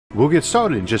We'll get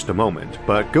started in just a moment,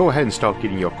 but go ahead and start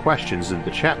getting your questions in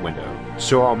the chat window,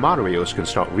 so our moderators can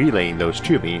start relaying those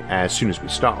to me as soon as we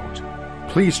start.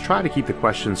 Please try to keep the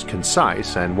questions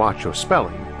concise and watch your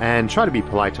spelling, and try to be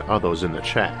polite to others in the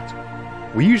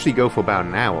chat. We usually go for about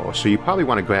an hour, so you probably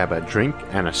want to grab a drink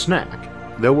and a snack,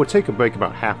 though we'll take a break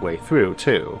about halfway through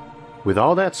too. With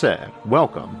all that said,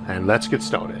 welcome, and let's get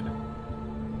started.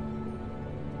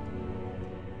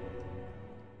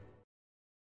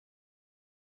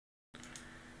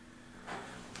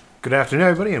 Good afternoon,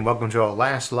 everybody, and welcome to our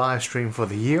last live stream for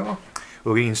the year.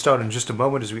 We're getting started in just a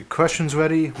moment as we get questions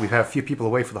ready. We have a few people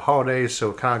away for the holidays, so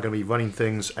we're kind of going to be running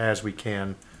things as we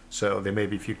can. So there may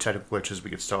be a few technical glitches as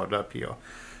we get started up here.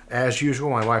 As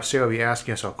usual, my wife Sarah will be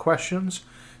asking us our questions.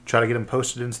 Try to get them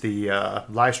posted into the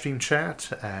live stream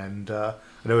chat. And I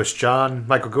noticed John,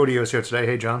 Michael Godio is here today.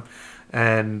 Hey, John.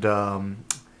 And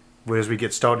as we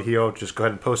get started here, just go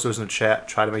ahead and post those in the chat.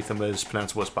 Try to make them as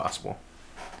pronounceable as possible.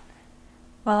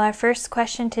 Well, our first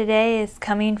question today is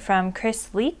coming from Chris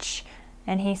Leach,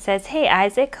 and he says, "Hey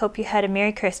Isaac, hope you had a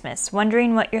Merry Christmas.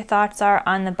 Wondering what your thoughts are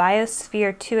on the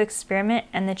Biosphere 2 experiment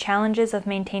and the challenges of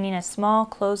maintaining a small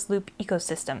closed-loop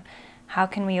ecosystem. How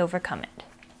can we overcome it?"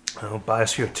 Oh,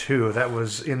 Biosphere 2, that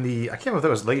was in the, I can't remember if that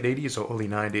was late 80s or early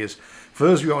 90s. For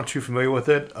those of you who aren't too familiar with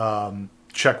it,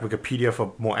 check Wikipedia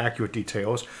for more accurate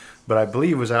details. But I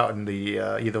believe it was out in the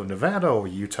either Nevada or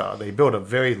Utah. They built a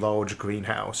very large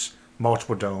greenhouse,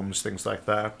 multiple domes, things like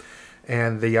that.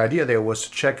 And the idea there was to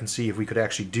check and see if we could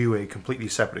actually do a completely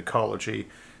separate ecology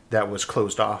that was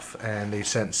closed off. And they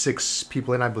sent 6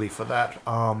 people in, I believe, for that.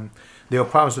 There were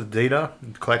problems with data,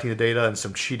 collecting the data, and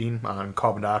some cheating on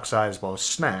carbon dioxide as well as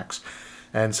snacks.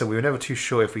 And so we were never too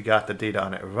sure if we got the data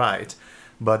on it right.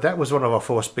 But that was one of our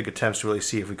first big attempts to really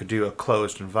see if we could do a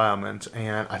closed environment.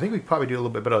 And I think we probably do a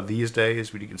little bit better these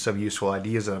days. We did get some useful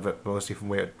ideas of it, mostly from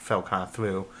where it fell kind of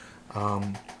through.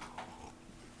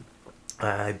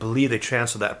 I believe they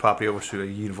transferred that property over to a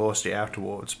university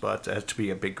afterwards, but to be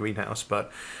a big greenhouse.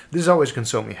 But this is always a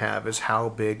concern we have, is how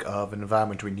big of an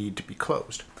environment do we need to be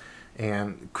closed?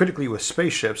 And critically with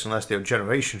spaceships, unless they're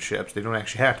generation ships, they don't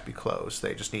actually have to be closed.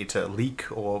 They just need to leak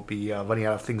or be running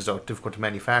out of things that are difficult to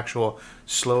manufacture,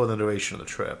 slower than the duration of the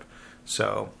trip.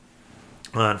 So,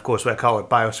 and of course, what I call it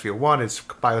Biosphere 1, it's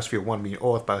Biosphere 1 being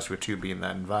Earth, Biosphere 2 being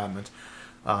that environment.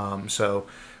 So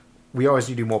we always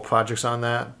need to do more projects on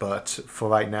that, but for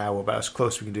right now, we're about as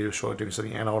close as we can do to short doing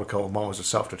something Antarctica or Mars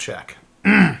itself to check.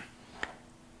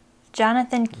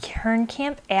 Jonathan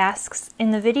Kernkamp asks,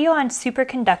 "In the video on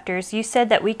superconductors, you said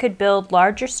that we could build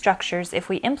larger structures if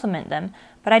we implement them,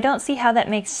 but I don't see how that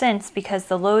makes sense because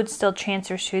the load still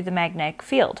transfers through the magnetic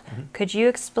field. Could you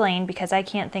explain, because I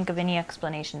can't think of any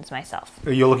explanations myself?"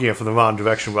 You're looking at from the wrong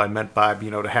direction what I meant by,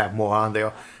 to have more on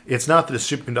there. It's not that a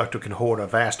superconductor can hold a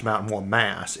vast amount more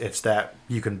mass. It's that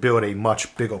you can build a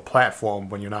much bigger platform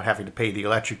when you're not having to pay the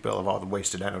electric bill of all the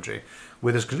wasted energy.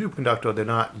 With this superconductor, they're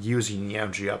not using the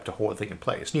energy up to hold the thing in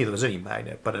place. Neither is any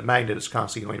magnet, but a magnet is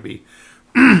constantly going to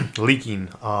be leaking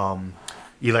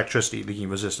electricity, leaking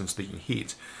resistance, leaking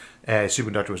heat. A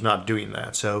superconductor is not doing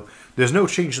that. So there's no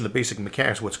change in the basic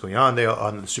mechanics of what's going on there.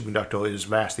 The superconductor is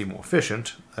vastly more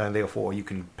efficient, and therefore you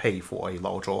can pay for a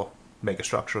larger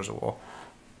megastructure as well.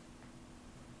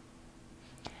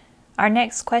 Our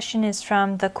next question is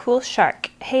from The Cool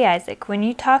Shark. "Hey Isaac, when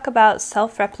you talk about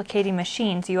self-replicating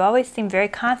machines, you always seem very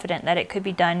confident that it could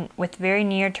be done with very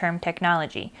near-term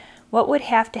technology. What would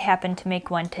have to happen to make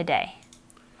one today?"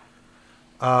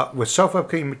 With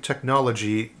self-replicating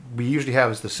technology, we usually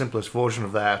have as the simplest version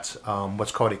of that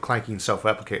what's called a clanking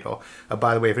self-replicator.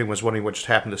 By the way, if anyone's wondering what just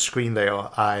happened to the screen there,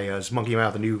 I was monkeying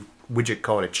around with a new widget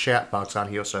called a chat box on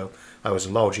here, so I was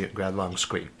enlarging it and grabbed the wrong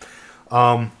screen.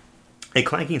 A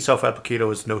clanking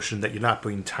self-replicator is the notion that you're not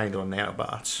bringing tiny little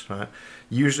nanobots. Right?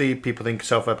 Usually people think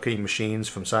self-replicating machines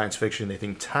from science fiction, they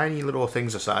think tiny little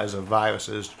things the size of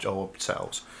viruses or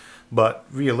cells. But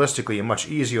realistically, a much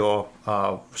easier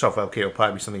self-replicator would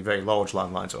probably be something very large along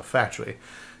the lines of a factory.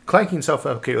 Clanking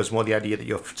self-replicator is more the idea that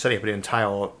you're setting up an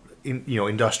entire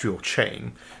industrial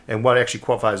chain. And what actually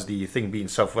qualifies the thing being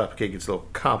self-replicating gets a little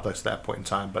complex at that point in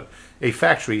time. But a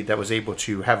factory that was able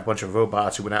to have a bunch of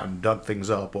robots who went out and dug things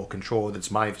up or controlled its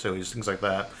mining facilities, things like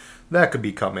that, that could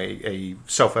become a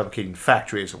self-replicating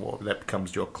factory as well. That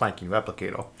becomes your clanking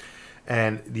replicator.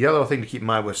 And the other thing to keep in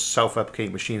mind with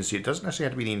self-replicating machines, it doesn't necessarily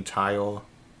have to be the entire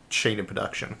chain of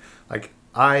production. Like,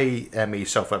 I am a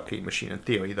self-replicating machine in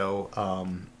theory, though,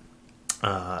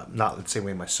 not the same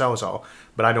way my cells are,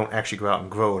 but I don't actually go out and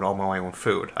grow and all my own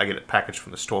food. I get it packaged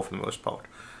from the store for the most part.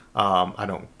 I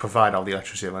don't provide all the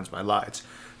electricity that runs my lights.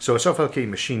 So a self-replicating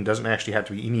machine doesn't actually have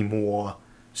to be any more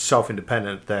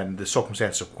self-independent than the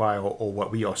circumstances require or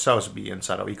what we ourselves would be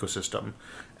inside our ecosystem.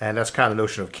 And that's kind of the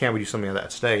notion of, can we do something like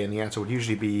that today? And the answer would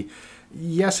usually be,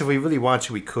 yes, if we really wanted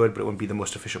to, we could, but it wouldn't be the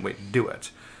most efficient way to do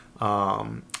it.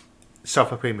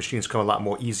 Self-operating machines come a lot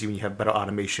more easy when you have better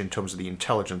automation in terms of the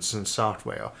intelligence and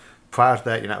software. Prior to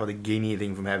that, you're not really gaining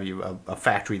anything from having a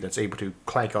factory that's able to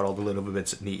crank out all the little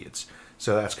bits it needs.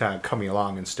 So that's kind of coming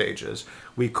along in stages.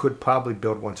 We could probably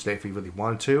build one today if we really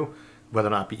wanted to. Whether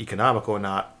or not it be economical or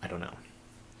not, I don't know.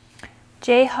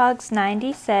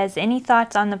 JHogs90 says, any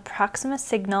thoughts on the Proxima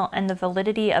signal and the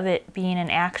validity of it being an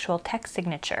actual text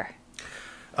signature?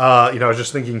 I was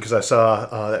just thinking, because I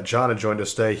saw that John had joined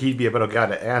us today, he'd be a better guy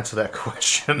to answer that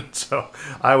question. So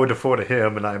I would defer to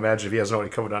him, and I imagine if he hasn't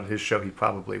already covered on his show, he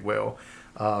probably will.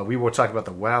 We were talking about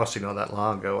the WoW signal not that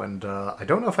long ago, and I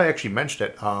don't know if I actually mentioned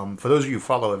it. For those of you who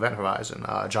follow Event Horizon,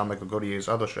 John Michael Gaudier's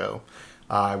other show,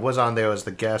 I was on there as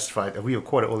the guest. We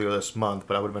recorded earlier this month,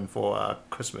 but I would have been for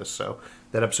Christmas, so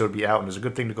that episode would be out, and it's a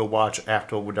good thing to go watch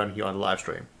after we're done here on the live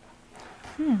stream.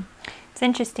 It's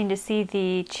interesting to see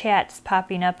the chats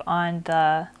popping up on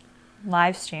the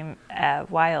live stream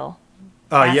while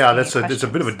yeah, it's a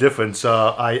bit of a difference.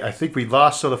 I think we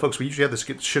lost other folks. We usually have this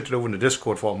get shifted over into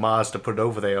Discord for Maz to put it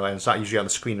over there, and it's not usually on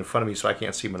the screen in front of me, so I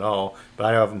can't see them at all. But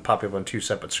I have them pop up on two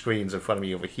separate screens in front of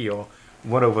me over here.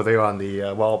 One over there on the,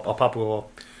 I'll pop over,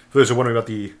 for those who are wondering about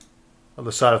the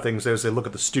other side of things, there's a look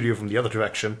at the studio from the other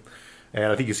direction. And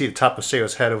I think you see the top of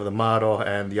Sarah's head over the model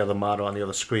and the other model on the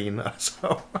other screen.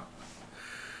 So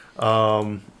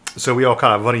we all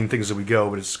kind of running things as we go,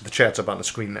 but the chat's up on the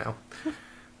screen now.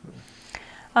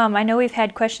 I know we've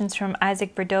had questions from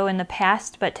Isaac Bordeaux in the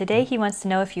past, but today he wants to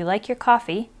know if you like your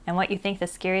coffee and what you think the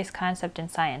scariest concept in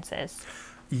science is.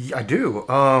 Yeah, I do.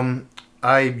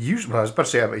 I was about to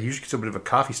say, I usually get a bit of a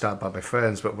coffee stop by my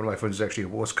friends, but one of my friends is actually a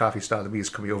worse coffee stop than me. Is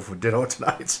coming over for dinner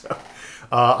tonight. So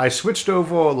I switched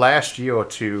over last year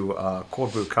to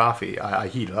cold brew coffee. I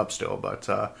heat it up still, but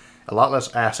a lot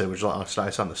less acid, which is a lot less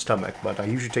nice on the stomach. But I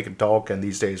usually take a dark, and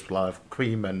these days with a lot of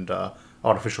cream and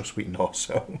artificial sweetener.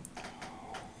 So.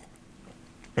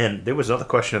 And there was another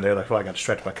question in there that I thought I got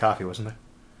distracted by coffee, wasn't there?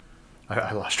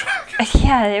 I lost track.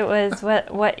 Yeah, it was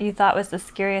what you thought was the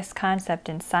scariest concept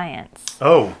in science.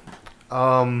 Oh.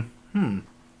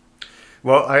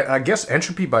 Well, I guess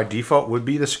entropy by default would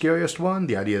be the scariest one,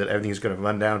 the idea that everything is going to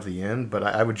run down to the end. But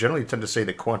I would generally tend to say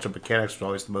that quantum mechanics was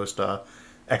always the most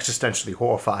existentially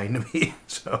horrifying to me.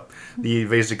 So the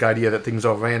basic idea that things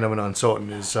are random and uncertain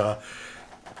is... well,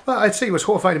 I'd say it was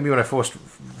horrifying to me when I first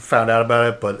found out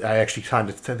about it, but I actually kind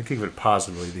of tend to think of it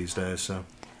positively these days. So.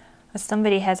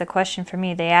 Somebody has a question for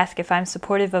me. They ask if I'm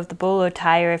supportive of the bolo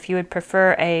tie or if you would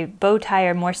prefer a bow tie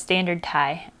or more standard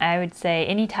tie. I would say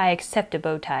any tie except a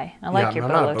bow tie. I like your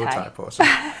bolo tie. I'm not a bow tie person.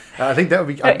 I think that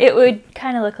would be... It would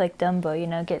kind of look like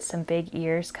Dumbo, get some big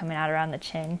ears coming out around the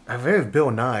chin. I have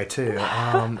Bill Nye, too.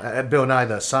 Bill Nye,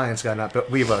 the science guy,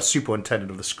 we have a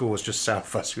superintendent of the schools just south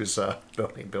of us who's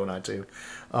Bill Nye, too.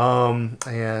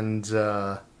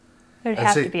 It would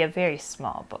have to be a very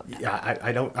small bow tie. Yeah,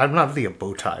 I'm not really a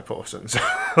bow tie person, so,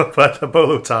 but a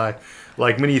bolo tie,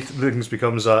 like many things,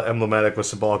 becomes emblematic or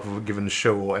symbolic of a given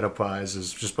show or enterprise.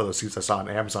 Is just one of those things I saw on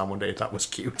Amazon one day I thought was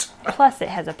cute. Plus, it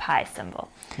has a pie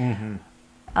symbol.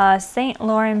 St.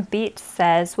 Lauren Beats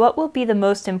says, what will be the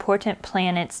most important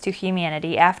planets to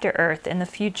humanity after Earth in the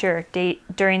future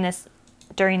during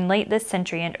late this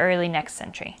century and early next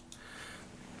century?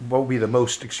 What will be the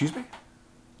most, excuse me?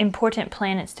 Important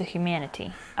planets to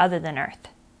humanity other than Earth?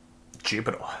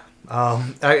 Jupiter.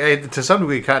 To some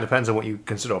degree, it kind of depends on what you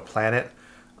consider a planet.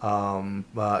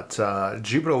 But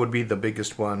Jupiter would be the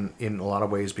biggest one in a lot of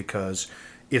ways because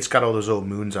it's got all those little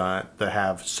moons on it that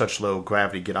have such low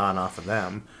gravity get on off of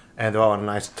them, and they're all in a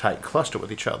nice tight cluster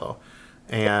with each other.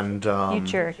 And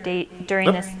future date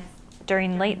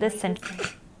during late this century.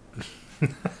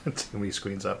 Too many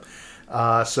screens up.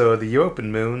 So the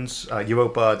European moons,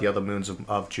 Europa, the other moons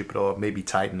of Jupiter, maybe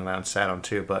Titan around Saturn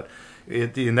too, but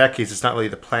in that case, it's not really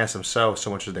the planets themselves so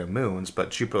much as their moons,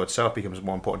 but Jupiter itself becomes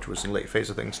more important to us in the late phase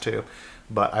of things too.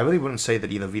 But I really wouldn't say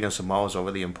that either Venus or Mars are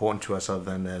really important to us other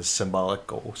than as symbolic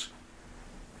goals.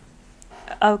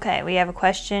 Okay, we have a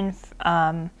question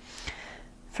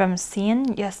from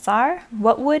Sian Yassar.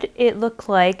 What would it look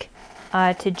like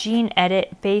to gene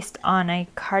edit based on a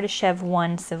Kardashev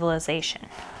 1 civilization?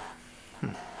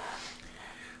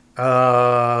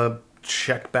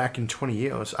 Check back in 20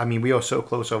 years. I mean, we are so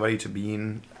close already to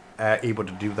being able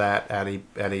to do that at a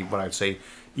what I'd say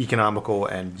economical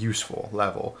and useful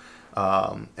level.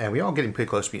 And we are getting pretty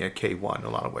close to being at K1 in a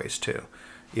lot of ways too.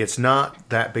 It's not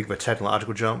that big of a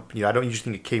technological jump. I don't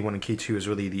usually think K1 and K2 is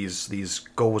really these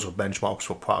goals or benchmarks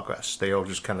for progress. They are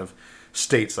just kind of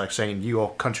states like saying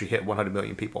your country hit 100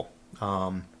 million people.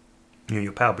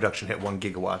 Your power production hit 1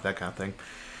 gigawatt, that kind of thing.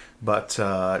 But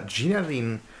gene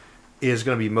editing is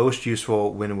going to be most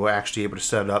useful when we're actually able to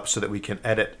set it up so that we can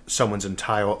edit someone's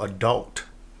entire adult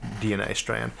DNA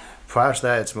strand. Prior to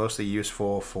that, it's mostly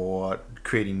useful for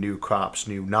creating new crops,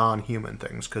 new non-human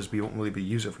things, because we won't really be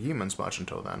using it for humans much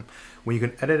until then. When you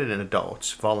can edit it in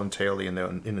adults voluntarily in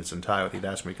its entirety,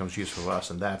 that's when it becomes useful for us,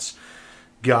 and that's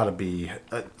got to be,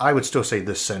 I would still say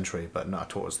this century, but not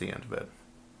towards the end of it.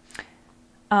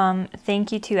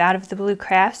 Thank you to Out of the Blue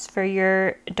Crafts for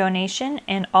your donation,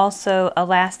 and also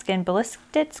Alaskan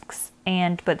Ballistics,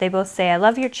 but they both say, I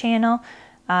love your channel.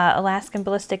 Alaskan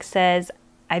Ballistics says,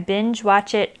 I binge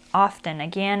watch it often,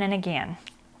 again and again.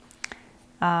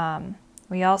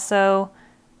 We also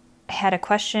had a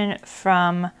question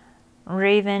from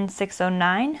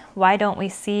Raven609. Why don't we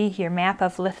see your map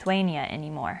of Lithuania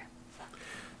anymore?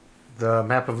 The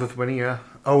map of Lithuania?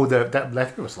 Oh, I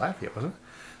think it was Latvia, wasn't it?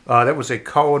 That was a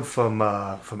card from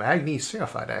Agnes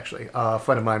Seraphied, actually. A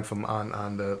friend of mine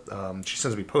she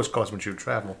sends me postcards when she would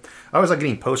travel. I always like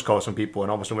getting postcards from people,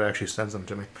 and almost nobody actually sends them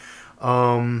to me.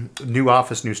 New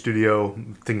office, new studio,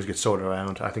 things get sorted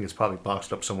around. I think it's probably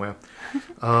boxed up somewhere.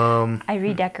 I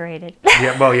redecorated.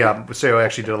 yeah, Sarah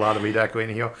actually did a lot of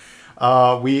redecorating here.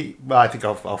 I think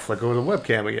I'll flick over the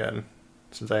webcam again.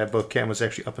 Since I have both cameras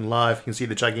actually up and live, you can see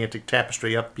the gigantic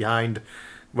tapestry up behind.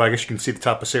 Well, I guess you can see the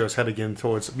top of Sarah's head again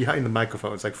behind the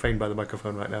microphone. It's like framed by the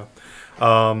microphone right now.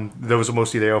 Those are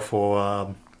mostly there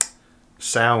for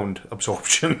sound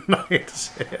absorption. I hate to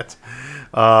say it.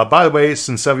 By the way,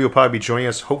 since some of you will probably be joining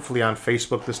us, hopefully on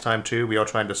Facebook this time too, we are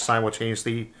trying to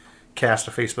simultaneously cast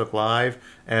a Facebook Live.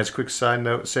 And as a quick side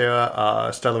note, Sarah,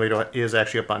 Stellarator is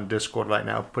actually up on Discord right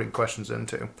now, putting questions in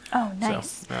too. Oh, nice.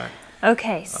 So, all right.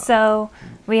 Okay, so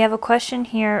we have a question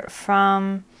here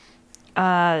from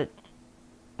the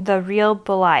real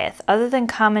Goliath. Other than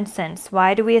common sense,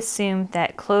 why do we assume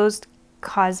that closed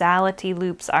causality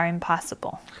loops are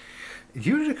impossible?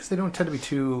 Usually because they don't tend to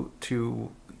be too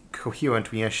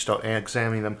coherent when you actually start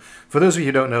examining them. For those of you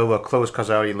who don't know, a closed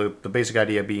causality loop, the basic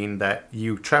idea being that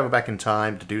you travel back in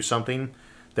time to do something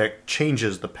that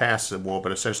changes the past of the world,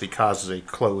 but essentially causes a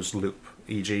closed loop.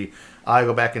 E.g., I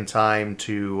go back in time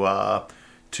to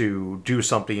do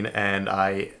something, and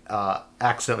I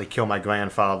accidentally kill my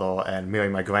grandfather and marry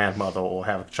my grandmother, or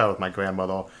have a child with my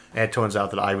grandmother, and it turns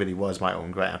out that I really was my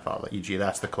own grandfather. E.g.,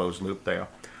 that's the closed loop there.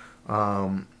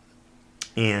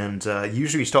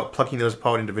 Usually you start plucking those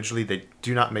apart individually. They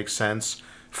do not make sense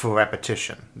for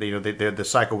repetition. The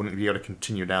cycle wouldn't be able to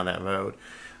continue down that road.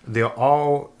 There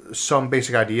are some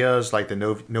basic ideas, like the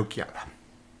Nokia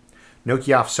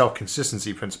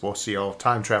self-consistency principle, see our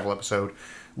time travel episode,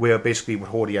 where basically would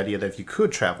hold the idea that if you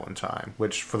could travel in time,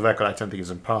 which for the record I tend to think is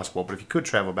impossible, but if you could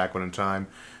travel backward in time,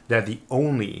 that the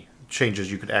only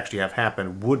changes you could actually have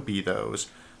happen would be those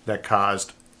that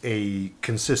caused a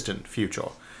consistent future.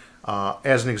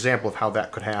 As an example of how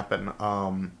that could happen,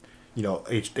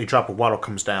 a drop of water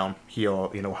comes down here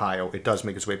in Ohio. It does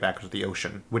make its way back into the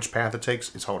ocean. Which path it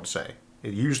takes, it's hard to say.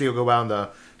 It usually will go down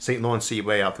the St. Lawrence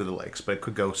Seaway out through the lakes, but it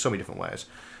could go so many different ways.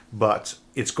 But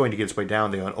it's going to get its way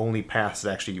down there, and only paths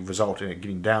that actually result in it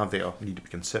getting down there need to be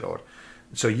considered.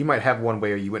 So you might have one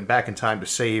where you went back in time to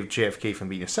save JFK from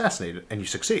being assassinated, and you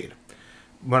succeed.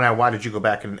 Well, now, why did you go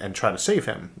back and try to save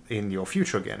him in your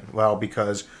future again? Well,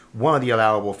 because one of the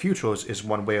allowable futures is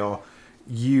one where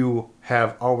you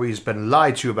have always been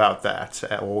lied to about that,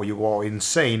 or you are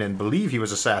insane and believe he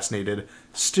was assassinated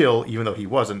still, even though he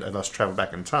wasn't, and thus travel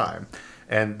back in time.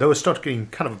 And those start getting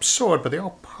kind of absurd, but they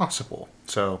are possible.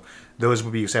 So those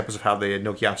would be examples of how the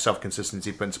Nokia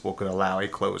self-consistency principle could allow a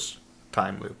closed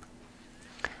time loop.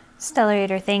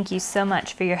 Stellarator, thank you so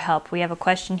much for your help. We have a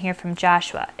question here from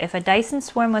Joshua. If a Dyson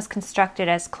swarm was constructed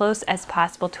as close as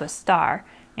possible to a star,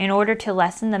 in order to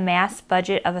lessen the mass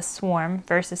budget of a swarm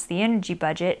versus the energy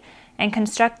budget, and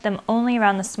construct them only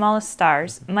around the smallest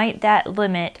stars, might that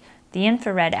limit the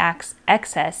infrared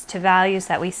excess to values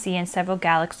that we see in several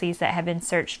galaxies that have been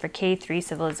searched for K3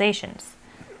 civilizations?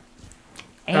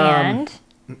 And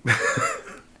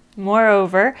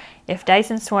moreover, if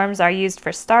Dyson swarms are used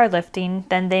for star lifting,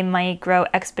 then they might grow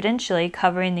exponentially,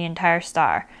 covering the entire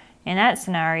star. In that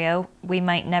scenario, we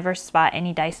might never spot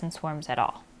any Dyson swarms at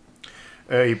all.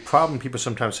 A problem people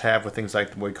sometimes have with things like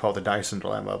what we call the Dyson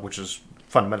dilemma, which is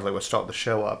fundamentally what started the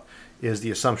show up, is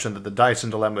the assumption that the Dyson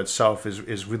dilemma itself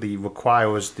is really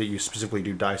requires that you specifically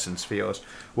do Dyson spheres.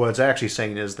 What it's actually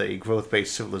saying is that a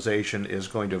growth-based civilization is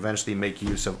going to eventually make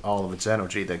use of all of its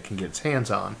energy that it can get its hands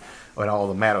on, or all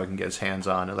the matter it can get its hands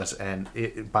on,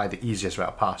 by the easiest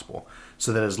route possible.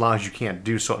 So that as long as you can't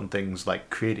do certain things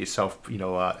like create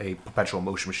a perpetual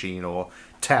motion machine or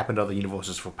tap into other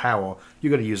universes for power, you're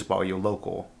going to use up all your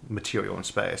local material in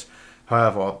space.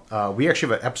 However, we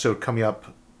actually have an episode coming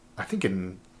up, I think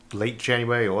in late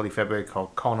January or early February,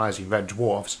 called Colonizing Red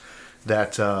Dwarfs,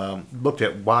 that looked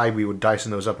at why we would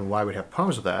Dyson those up and why we'd have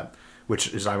problems with that,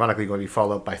 which is ironically going to be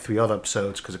followed up by 3 other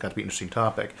episodes because it got to be an interesting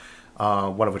topic,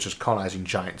 one of which is colonizing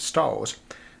giant stars,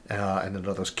 and then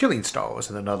another is killing stars,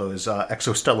 and then another is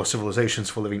exostellar civilizations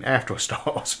for living after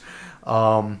stars.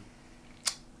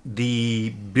 The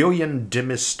billion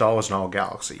dimmest stars in our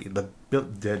galaxy,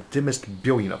 the dimmest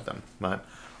billion of them, right,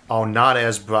 are not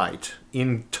as bright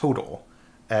in total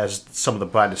as some of the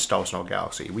brightest stars in our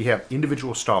galaxy. We have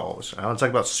individual stars, and I'm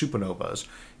talking about supernovas,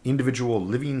 individual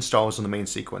living stars in the main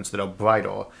sequence that are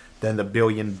brighter than the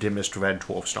billion dimmest red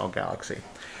dwarfs in our galaxy.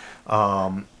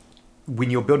 When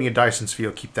you're building a Dyson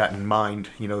sphere, keep that in mind.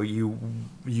 You know,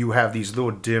 you have these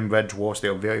little dim red dwarfs.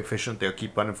 They're very efficient. They'll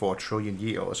keep running for 1 trillion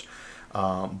years.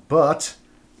 But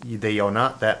they are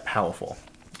not that powerful.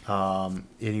 And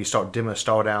you start dimming a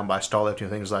star down by star lifting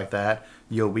and things like that,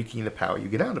 you're weakening the power you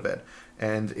get out of it.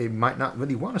 And it might not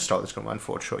really want a star that's going to run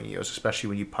for 1 trillion years, especially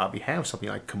when you probably have something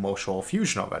like commercial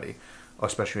fusion already, or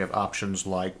especially when you have options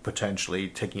like potentially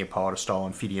taking apart a star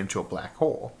and feeding into a black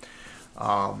hole.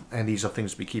 And these are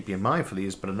things to be keeping in mind for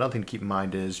these, but another thing to keep in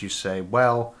mind is you say,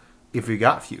 well, if we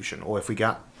got fusion, or if we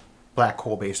got black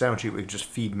hole-based energy, we can just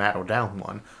feed matter down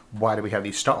one. Why do we have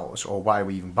these stars, or why do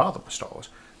we even bother with stars?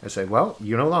 And say, well,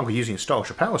 you're no longer using a star as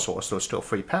your power source, so it's still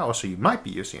free power, so you might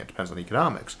be using it. Depends on the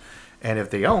economics. And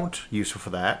if they aren't useful for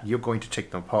that, you're going to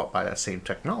take them apart by that same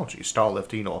technology, star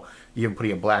lifting, or even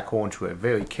putting a black hole into a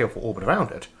very careful orbit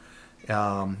around it.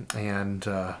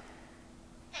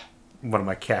 One of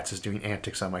my cats is doing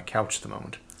antics on my couch at the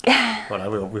moment. But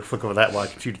we'll flick over that while I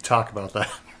continue to talk about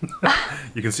that.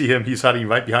 You can see him, he's hiding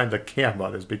right behind the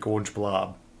camera, this big orange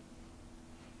blob.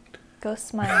 Go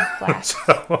smile, Flash.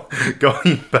 So,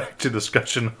 going back to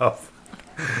discussion of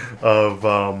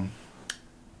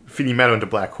feeding matter into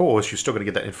black holes, you're still going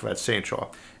to get that infrared signature.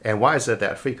 And why is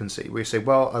that frequency? We say,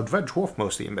 well, a red dwarf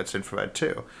mostly emits infrared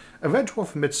too. A red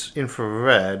dwarf emits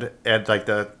infrared at like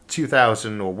the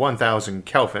 2000 or 1000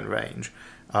 Kelvin range.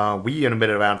 We emit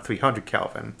around 300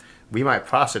 Kelvin. We might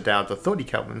process it down to 30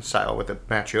 Kelvin style with a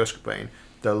matryoshka brain.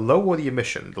 The lower the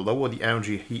emission, the lower the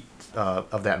energy heat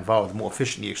of that involved, the more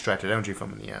efficient you extracted energy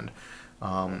from in the end.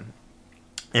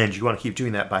 And you want to keep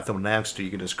doing that by thermodynamics to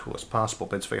get as cool as possible,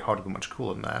 but it's very hard to go much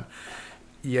cooler than that.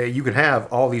 Yeah, you can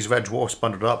have all these red dwarfs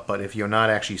bundled up, but if you're not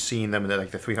actually seeing them in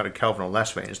the 300 Kelvin or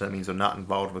less range, that means they're not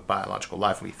involved with biological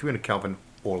life. It'll be 300 Kelvin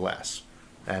or less.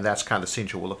 And that's kind of the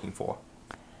signature we're looking for.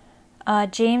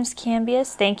 James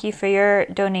Cambius, thank you for your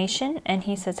donation. And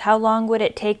he says, how long would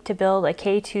it take to build a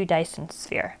K2 Dyson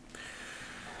sphere?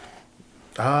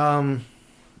 Then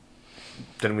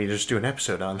we just do an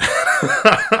episode on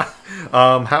that.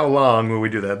 How long will we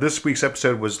do that? This week's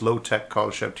episode was low-tech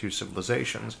College 2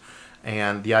 civilizations.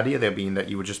 And the idea there being that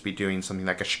you would just be doing something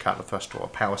like a Chicago thruster or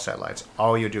power satellites.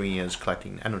 All you're doing is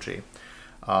collecting energy.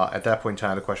 At that point in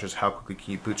time, the question is how quickly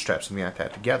can you bootstrap something like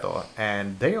that together?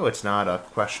 And there, it's not a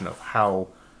question of how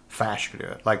fast you can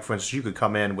do it. Like, for instance, you could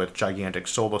come in with gigantic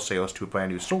solar sails to a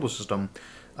brand new solar system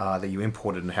that you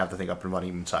imported and have the thing up and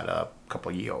running inside a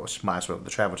couple of years, minus what the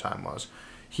travel time was.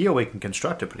 Here, we can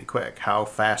construct it pretty quick. How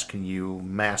fast can you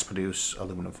mass produce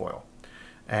aluminum foil?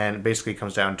 And it basically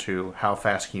comes down to how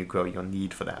fast can you grow your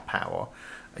need for that power.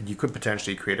 And you could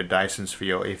potentially create a Dyson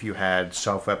sphere if you had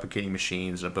self-replicating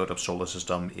machines and a built-up solar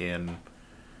system in,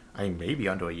 I mean, maybe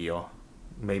under a year.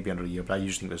 Maybe under a year, but I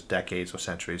usually think it was decades or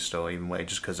centuries still, even way,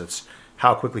 just because it's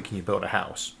how quickly can you build a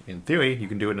house? In theory, you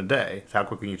can do it in a day. How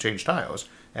quickly can you change tires?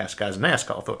 Ask guys in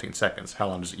NASCAR, 13 seconds. How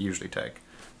long does it usually take?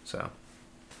 So.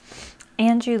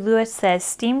 Andrew Lewis says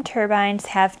steam turbines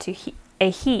have a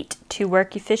heat to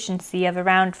work efficiency of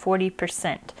around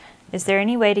 40%. Is there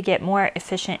any way to get more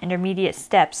efficient intermediate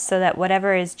steps so that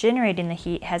whatever is generating the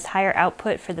heat has higher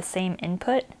output for the same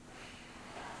input?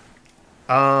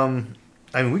 I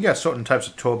mean, we got certain types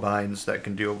of turbines that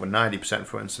can do over 90%,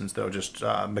 for instance. They're just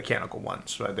mechanical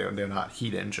ones, right? They're not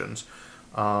heat engines.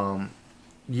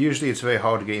 Usually it's very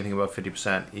hard to get anything above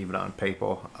 50%, even on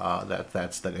paper.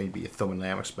 That's going to be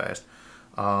thermodynamics based.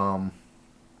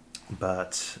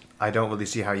 But I don't really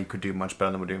see how you could do much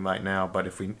better than we're doing right now. But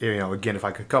if we, again, if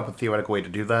I could come up with a theoretical way to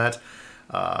do that,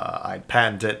 I'd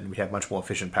patent it, and we'd have much more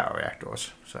efficient power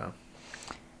reactors. So,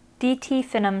 DT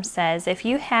Finham says, if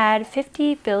you had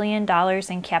 $50 billion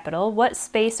in capital, what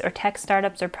space or tech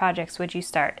startups or projects would you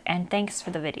start? And thanks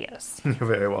for the videos. You're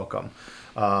very welcome.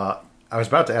 I was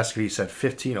about to ask if you said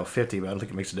 15 or 50, but I don't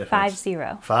think it makes a difference. 50.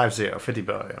 50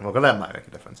 billion. Well, that might make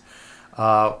a difference.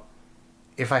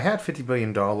 If I had $50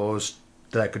 billion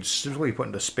that I could simply put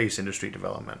into space industry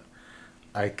development,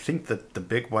 I think that the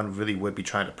big one really would be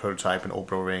trying to prototype an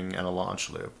orbital ring and a launch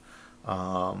loop.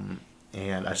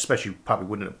 And I suspect you probably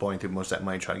wouldn't have blown through most of that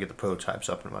money trying to get the prototypes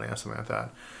up and running or something like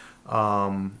that.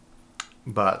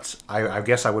 But I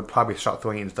guess I would probably start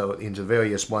throwing into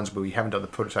various ones, but we haven't done the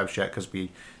prototypes yet because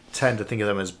we tend to think of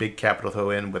them as big capital throw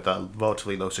in with a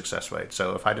relatively low success rate.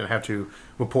 So if I didn't have to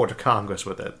report to Congress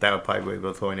with it, that would probably be what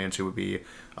we're throwing into would be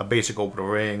a basic orbital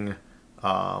ring,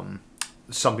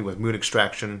 something with moon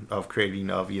extraction of creating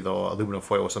of either aluminum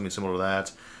foil or something similar to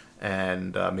that,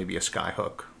 and maybe a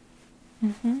skyhook.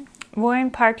 Mm-hmm.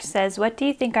 Warren Park says, what do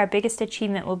you think our biggest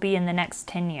achievement will be in the next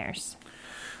 10 years?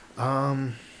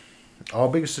 Our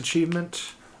biggest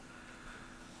achievement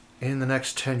in the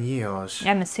next 10 years?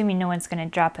 I'm assuming no one's going to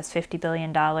drop us $50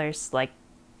 billion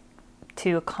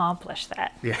to accomplish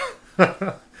that. Yeah.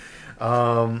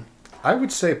 I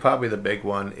would say probably the big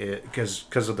one,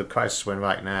 because of the crisis we're in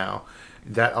right now,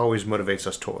 that always motivates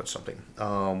us towards something.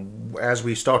 As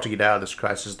we start to get out of this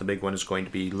crisis, the big one is going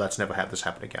to be, let's never have this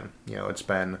happen again.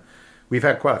 We've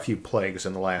had quite a few plagues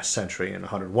in the last century, and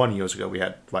 101 years ago we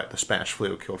had the Spanish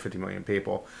flu, killed 50 million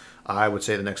people. I would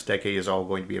say the next decade is all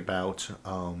going to be about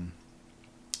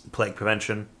plague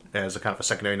prevention as a kind of a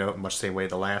secondary note, in much the same way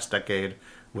the last decade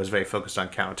was very focused on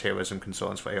counterterrorism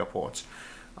concerns for airports.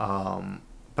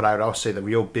 But I would also say the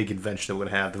real big invention that we're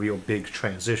going to have, the real big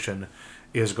transition,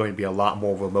 is going to be a lot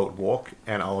more remote work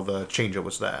and all the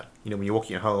changeovers that. When you're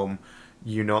working at home,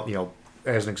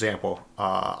 as an example,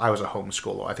 I was a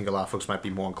homeschooler. I think a lot of folks might be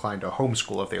more inclined to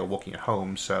homeschool if they were working at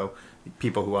home. So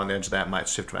people who are on the edge of that might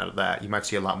shift around to that. You might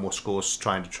see a lot more schools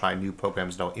trying to try new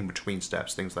programs, in between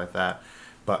steps, things like that.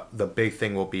 But the big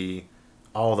thing will be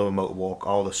all the remote work,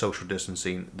 all the social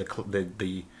distancing,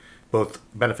 the both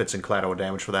benefits and collateral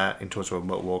damage for that in terms of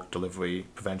remote work, delivery,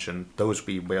 prevention. Those will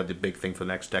be where the big thing for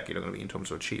the next decade are going to be in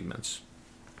terms of achievements.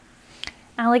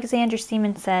 Alexander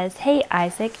Seaman says, hey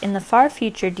Isaac, in the far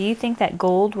future, do you think that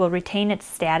gold will retain its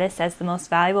status as the most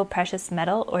valuable precious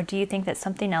metal, or do you think that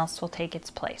something else will take its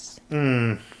place?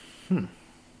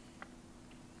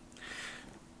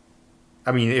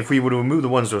 I mean, if we were to remove the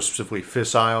ones that are specifically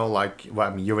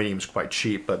fissile, uranium's quite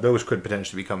cheap, but those could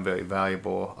potentially become very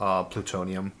valuable.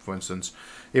 Plutonium, for instance.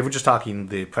 If we're just talking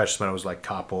the precious metals like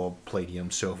copper,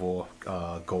 palladium, silver,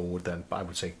 gold, then I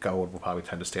would say gold will probably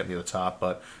tend to stay up near the top.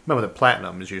 But remember that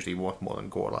platinum is usually worth more than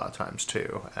gold a lot of times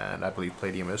too, and I believe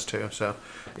palladium is too. So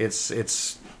it's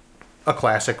a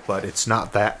classic, but it's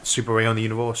not that super rare in the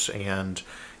universe, and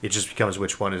it just becomes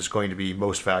which one is going to be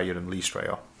most valued and least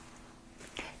rare.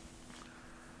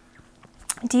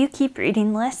 Do you keep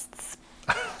reading lists?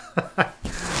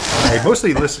 I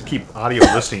mostly keep audio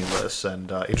listening lists,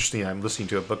 and interestingly, I'm listening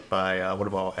to a book by one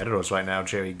of our editors right now,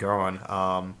 Jerry Garn.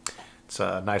 It's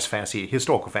a nice, fancy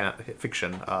historical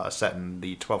fiction set in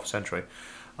the 12th century.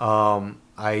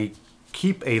 I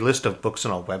keep a list of books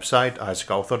on our website,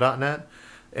 isaacarthur.net.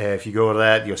 If you go to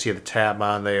that, you'll see the tab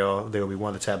on there. There will be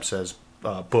one of the tabs that says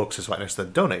books. It's right next to the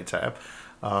donate tab.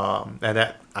 And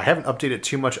that I haven't updated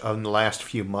too much in the last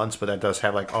few months, but that does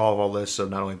have all of our lists of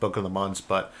not only book of the months,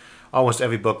 but almost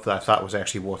every book that I thought was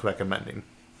actually worth recommending.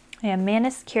 Yeah,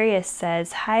 Manus Curious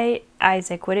says, hi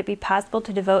Isaac, would it be possible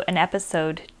to devote an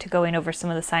episode to going over some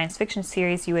of the science fiction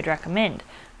series you would recommend?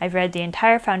 I've read the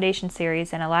entire Foundation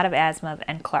series and a lot of Asimov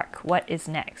and Clarke. What is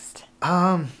next?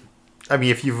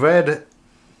 If you've read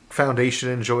Foundation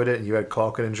and enjoyed it, and you read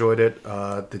Clarke and enjoyed it,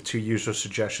 the two usual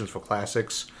suggestions for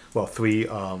classics, three,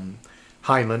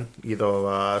 Heinlein,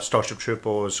 either Starship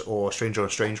Troopers or Stranger in a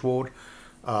Strange World,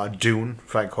 Dune,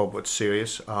 Frank Herbert's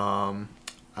series,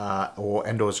 or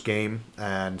Ender's Game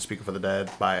and Speaking for the Dead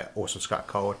by Orson Scott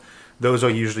Card. Those are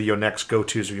usually your next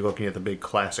go-tos if you're looking at the big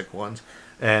classic ones,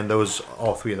 and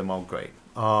all three of them are great.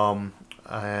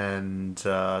 And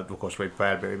of course Ray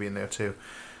Bradbury being there too.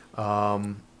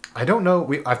 I don't know.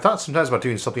 I've thought sometimes about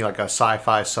doing something like a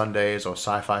Sci-Fi Sundays or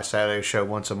Sci-Fi Saturday show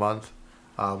once a month,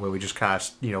 where we just kind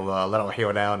of let our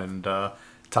hair down and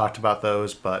talked about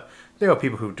those. But there are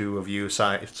people who do review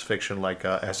science fiction like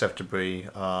SF Debris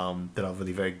that are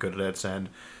really very good at it. And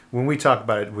when we talk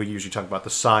about it, we usually talk about the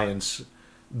science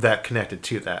that connected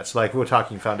to that. So like we're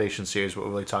talking Foundation series, what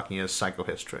we're really talking is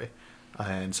psychohistory.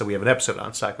 And so we have an episode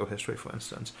on psychohistory, for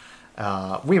instance.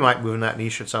 We might move in that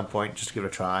niche at some point, just to give it a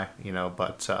try,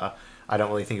 but I don't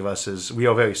really think of us as... We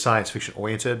are very science fiction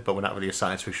oriented, but we're not really a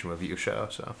science fiction review show,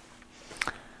 so...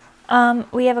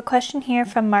 We have a question here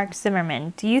from Mark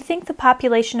Zimmerman. Do you think the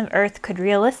population of Earth could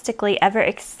realistically ever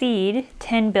exceed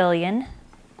 10 billion,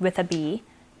 with a B,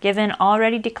 given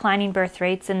already declining birth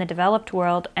rates in the developed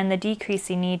world and the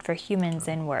decreasing need for humans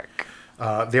in work?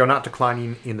 They are not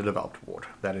declining in the developed world.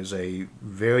 That is a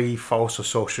very false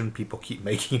assumption people keep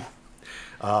making.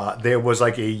 There was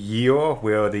like a year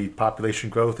where the population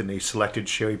growth in a selected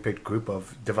cherry-picked group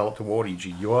of developed world,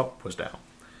 e.g. Europe, was down.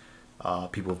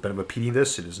 People have been repeating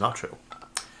this. It is not true.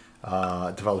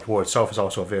 Developed world itself is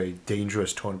also a very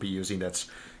dangerous term to be using. That's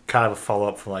kind of a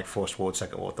follow-up from like First World,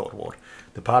 Second World, Third World.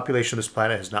 The population of this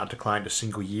planet has not declined a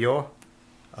single year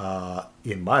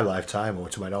in my lifetime, or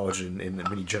to my knowledge in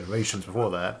many generations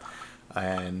before that.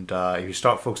 And if you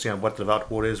start focusing on what the developed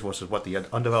world is versus what the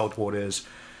undeveloped world is,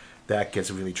 that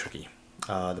gets really tricky.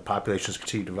 The populations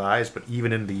continue to rise, but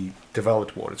even in the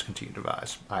developed world, it's continued to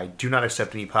rise. I do not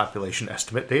accept any population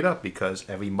estimate data because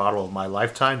every model of my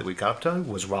lifetime that we got up to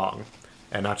was wrong,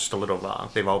 and not just a little wrong.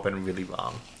 They've all been really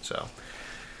wrong. So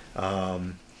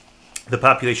the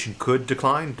population could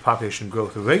decline. The population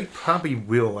growth rate probably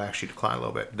will actually decline a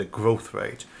little bit, the growth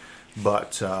rate.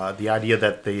 But the idea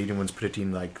that anyone's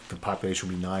predicting like the population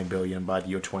will be 9 billion by the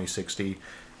year 2060,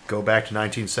 go back to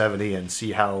 1970 and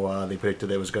see how they predicted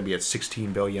there was going to be at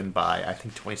 16 billion by, I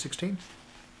think, 2016.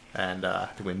 And I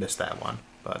think we missed that one.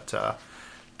 But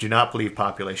do not believe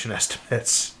population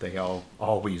estimates. They are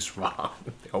always wrong.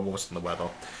 They are worse than the weather.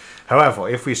 However,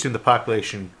 if we assume the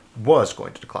population was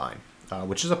going to decline,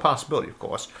 which is a possibility, of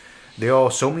course, there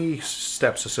are so many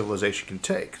steps a civilization can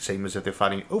take, same as if they're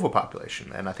fighting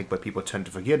overpopulation. And I think what people tend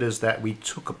to forget is that we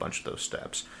took a bunch of those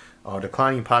steps. Our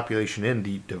declining population in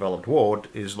the developed world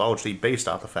is largely based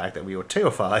off the fact that we were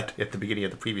terrified at the beginning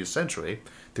of the previous century,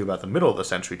 through about the middle of the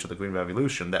century to the Green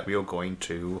Revolution, that we were going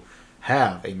to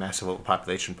have a massive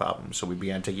overpopulation problem. So we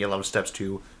began taking a lot of steps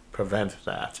to prevent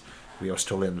that. We are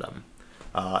still in them.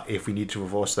 If we need to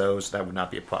reverse those, that would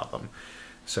not be a problem.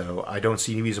 So I don't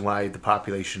see any reason why the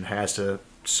population has to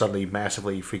suddenly,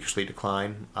 massively, freakishly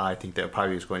decline. I think that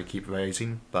probably is going to keep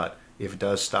rising, but if it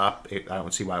does stop, I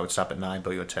don't see why it would stop at 9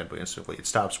 billion or 10 billion simply. It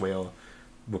stops where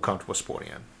we're comfortable supporting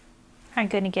it. I'm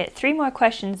going to get 3 more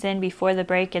questions in before the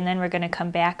break, and then we're going to come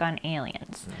back on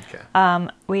aliens. Okay.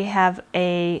 We have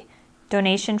a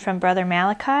donation from Brother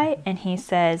Malachi, and he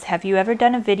says, have you ever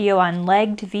done a video on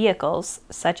legged vehicles,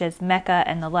 such as mecha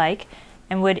and the like,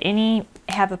 and would any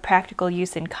have a practical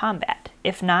use in combat?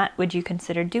 If not, would you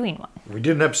consider doing one? We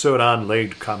did an episode on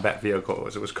legged combat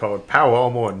vehicles. It was called Power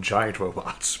Armor and Giant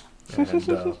Robots.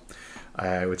 And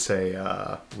I would say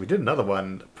we did another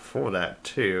one before that,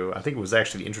 too. I think it was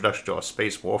actually the introduction to our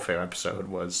space warfare episode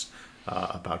was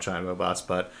about giant robots.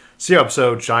 But see our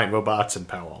episode, Giant Robots and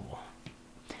Power Armor.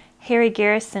 Harry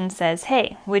Garrison says,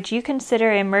 hey, would you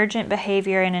consider emergent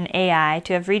behavior in an AI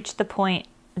to have reached the point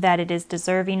that it is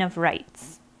deserving of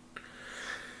rights?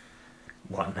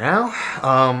 What now?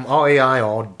 All AI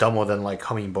are dumber than like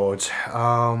hummingbirds.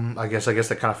 I guess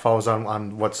that kind of falls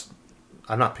on what's...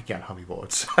 I'm not picking on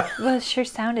hummingbirds. Well, it sure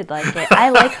sounded like it.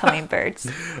 I like hummingbirds.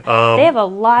 They have a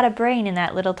lot of brain in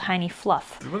that little tiny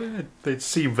fluff. They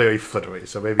seem very flittery,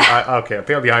 so maybe... okay,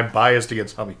 apparently I'm biased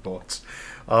against hummingbirds.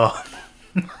 Our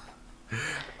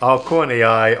current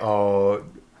AI are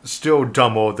still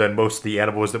dumber than most of the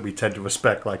animals that we tend to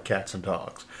respect, like cats and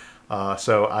dogs.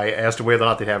 So I asked whether or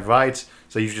not they have rights.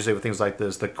 So I usually say with things like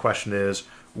this, the question is,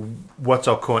 what's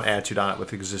our current attitude on it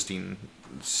with existing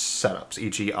setups?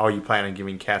 E.g., are you planning on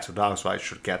giving cats or dogs rights?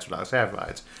 Should cats or dogs have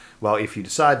rights? Well, if you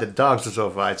decide that dogs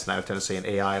deserve rights, then I would tend to say an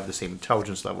AI of the same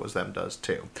intelligence level as them does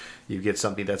too. You get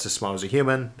something that's as smart as a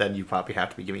human, then you probably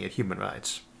have to be giving it human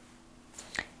rights.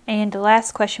 And the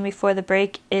last question before the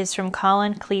break is from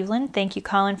Colin Cleveland. Thank you,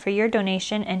 Colin, for your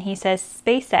donation. And he says,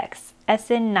 SpaceX,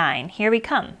 SN9, here we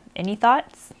come. Any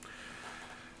thoughts?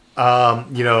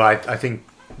 I think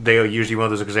they are usually one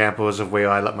of those examples of where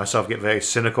I let myself get very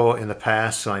cynical in the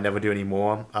past, so I never do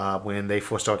anymore. When they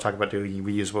first started talking about doing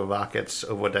reusable rockets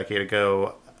over a decade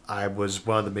ago, I was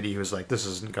one of the many who was like, this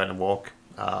isn't going to work.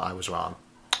 I was wrong.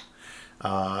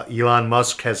 Elon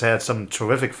Musk has had some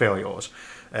terrific failures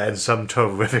and some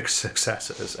terrific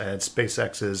successes, and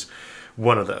SpaceX is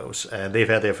one of those. And they've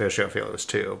had their fair share of failures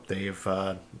too.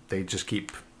 They just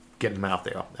keep getting them out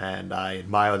there, and I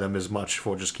admire them as much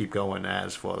for just keep going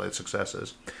as for their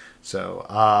successes. So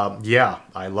yeah,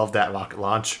 I love that rocket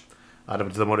launch. I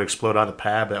don't want to explode on the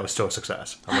pad, but that was still a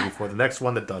success. I'm looking for the next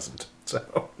one that doesn't.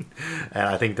 So, and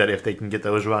I think that if they can get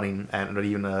those running, and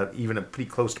even pretty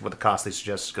close to what the cost they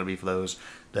suggest is going to be for those,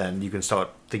 then you can start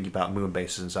thinking about moon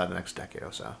bases inside the next decade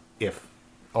or so, if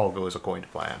all goes according to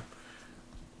plan.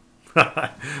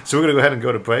 So we're going to go ahead and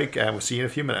go to break, and we'll see you in a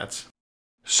few minutes.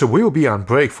 So we will be on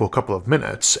break for a couple of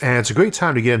minutes, and it's a great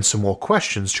time to get in some more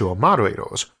questions to our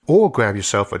moderators, or grab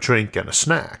yourself a drink and a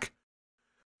snack.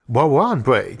 While we're on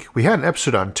break, we had an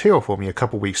episode on terraforming a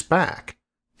couple weeks back,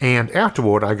 and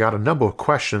afterward I got a number of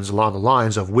questions along the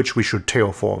lines of which we should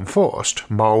terraform first,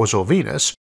 Mars or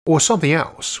Venus, or something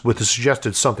else, with the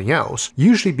suggested something else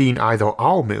usually being either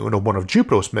our moon or one of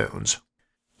Jupiter's moons.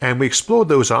 And we explored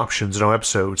those options in our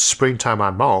episodes Springtime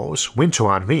on Mars, Winter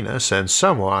on Venus, and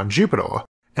Summer on Jupiter,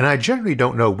 and I generally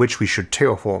don't know which we should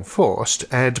terraform first,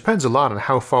 and it depends a lot on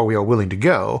how far we are willing to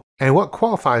go, and what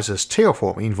qualifies as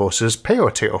terraforming versus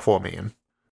para-terraforming.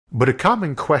 But a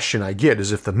common question I get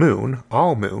is if the moon,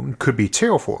 our moon, could be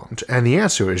terraformed, and the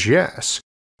answer is yes.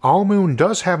 Our moon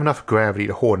does have enough gravity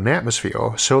to hold an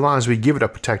atmosphere so long as we give it a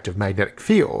protective magnetic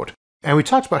field, and we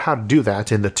talked about how to do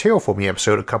that in the terraforming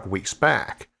episode a couple weeks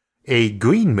back. A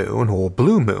green moon or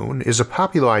blue moon is a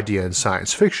popular idea in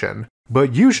science fiction,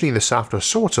 but usually in the softer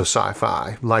sorts of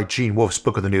sci-fi, like Gene Wolfe's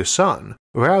Book of the New Sun,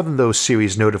 rather than those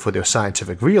series noted for their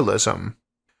scientific realism.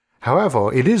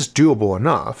 However, it is doable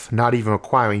enough, not even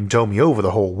requiring doming over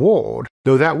the whole world,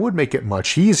 though that would make it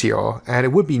much easier, and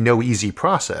it would be no easy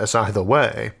process either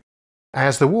way.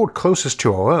 As the world closest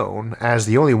to our own, as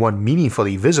the only one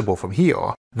meaningfully visible from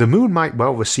here, the moon might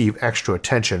well receive extra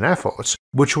attention and efforts,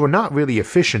 which were not really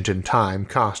efficient in time,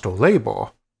 cost, or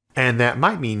labor. And that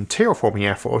might mean terraforming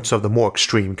efforts of the more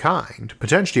extreme kind,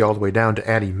 potentially all the way down to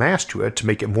adding mass to it to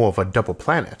make it more of a double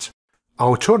planet.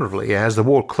 Alternatively, as the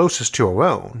world closest to our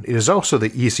own, it is also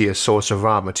the easiest source of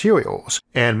raw materials,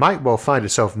 and might well find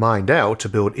itself mined out to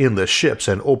build endless ships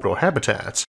and orbital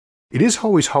habitats. It is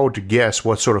always hard to guess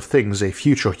what sort of things a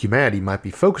future humanity might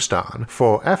be focused on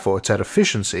for efforts at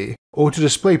efficiency, or to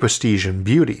display prestige and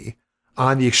beauty.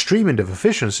 On the extreme end of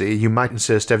efficiency, you might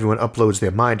insist everyone uploads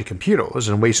their mind to computers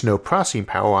and wastes no processing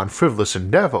power on frivolous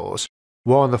endeavors,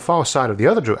 while on the far side of the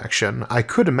other direction, I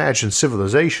could imagine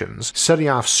civilizations setting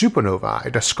off supernovae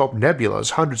to sculpt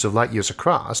nebulas hundreds of light years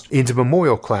across into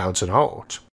memorial clouds and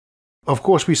art. Of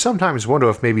course, we sometimes wonder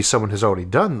if maybe someone has already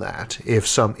done that, if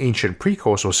some ancient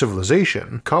precursor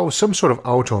civilization carves some sort of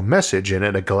art or message in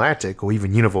at a galactic or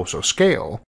even universal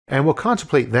scale, and we'll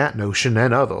contemplate that notion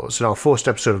and others in our first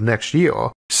episode of next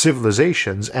year,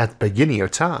 Civilizations at the Beginning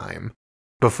of Time.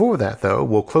 Before that, though,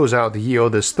 we'll close out the year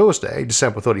this Thursday,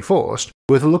 December 31st,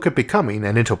 with a look at becoming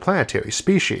an interplanetary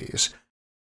species.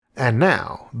 And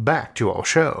now, back to our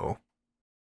show.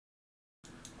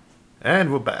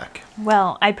 And we're back.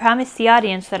 Well, I promised the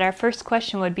audience that our first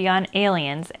question would be on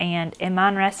aliens, and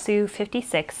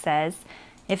Imanresu56 says,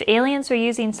 if aliens were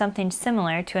using something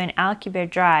similar to an Alcubierre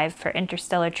drive for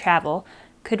interstellar travel,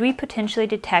 could we potentially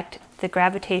detect the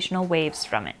gravitational waves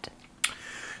from it?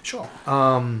 Sure.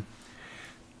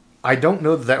 I don't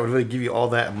know that that would really give you all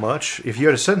that much. If you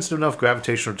had a sensitive enough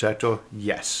gravitational detector,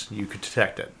 yes, you could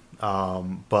detect it.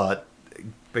 But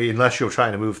unless you're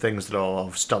trying to move things that are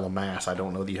of stellar mass, I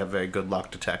don't know that you have very good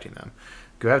luck detecting them.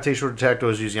 Gravitational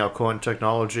detectors using our current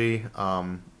technology,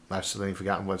 I've suddenly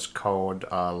forgotten what's called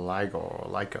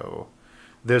LIGO.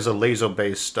 There's a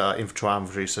laser-based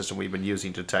interferometry system we've been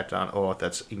using to detect on Earth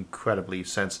that's incredibly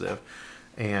sensitive,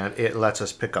 and it lets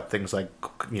us pick up things like,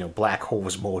 black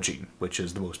holes merging, which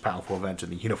is the most powerful event in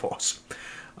the universe.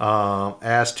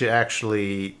 As to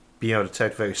actually being able to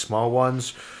detect very small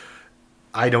ones,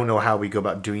 I don't know how we go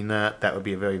about doing that. That would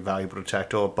be a very valuable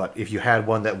detector, but if you had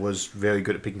one that was very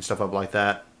good at picking stuff up like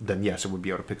that, then yes, it would be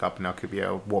able to pick up an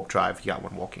Alcubierre warp drive if you got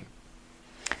one working.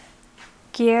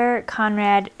 Geir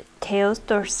Conrad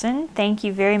Theosdorsen, thank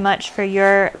you very much for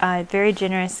your very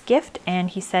generous gift, and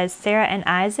he says, Sarah and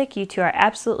Isaac, you two are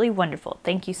absolutely wonderful.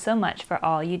 Thank you so much for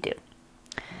all you do.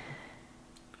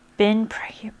 Ben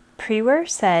Prewer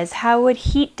says, how would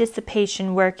heat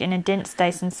dissipation work in a dense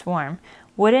Dyson swarm?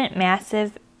 Wouldn't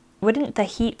the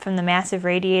heat from the massive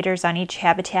radiators on each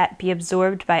habitat be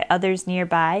absorbed by others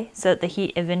nearby so that the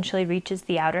heat eventually reaches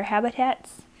the outer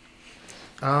habitats?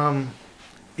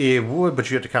 It would,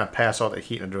 but you have to kind of pass all that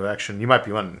heat in a direction. You might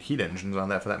be running heat engines on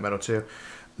that for that matter too.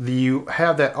 You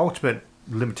have that ultimate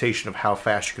limitation of how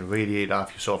fast you can radiate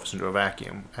off your surface into a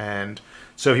vacuum. And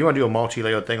so if you want to do a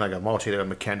multi-layered thing, like a multi-layered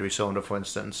McKendry cylinder, for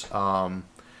instance,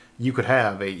 you could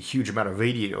have a huge amount of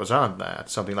radiators on that,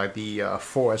 something like the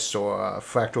forest or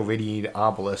fractal radiated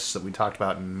obelisks that we talked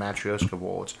about in Matryoshka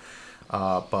worlds.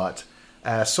 But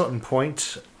at a certain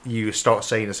point, you start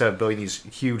saying, instead of building these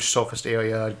huge surfaced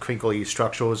area, crinkly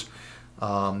structures,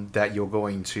 that you're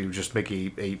going to just make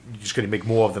you're just going to make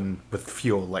more of them with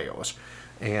fewer layers.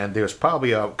 And there's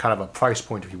probably a kind of a price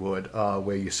point, if you would,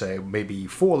 where you say maybe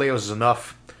 4 layers is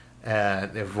enough,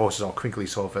 and it versus all crinkly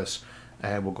surface,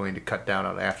 and we're going to cut down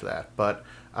on it after that. But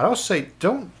I'd also say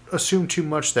don't assume too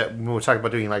much that when we're talking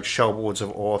about doing like shell boards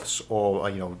of earths or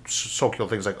circular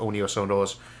things like Oni or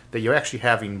cylinders, that you're actually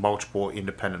having multiple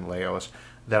independent layers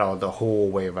that are the whole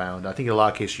way around. I think in a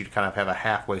lot of cases you'd kind of have a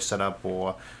halfway setup,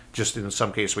 or just in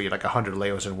some cases where you're like 100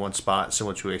 layers in one spot,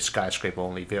 similar to a skyscraper,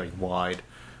 only very wide.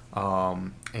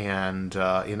 In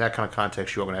that kind of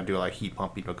context, you're going to have to do like heat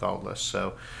pumping regardless.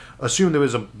 So assume there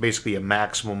is basically a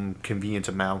maximum convenient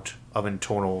amount of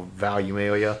internal volume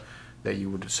area that you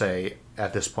would say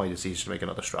at this point it's easy to make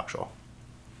another structure.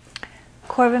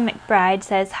 Corbin McBride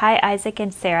says, "Hi Isaac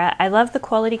and Sarah, I love the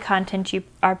quality content you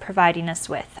are providing us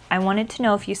with. I wanted to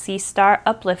know if you see star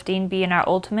uplifting being our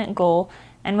ultimate goal,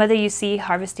 and whether you see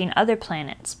harvesting other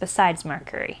planets besides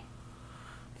Mercury."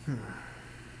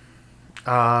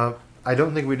 I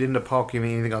don't think we'd end up harvesting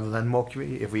anything other than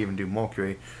Mercury, if we even do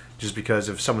Mercury, just because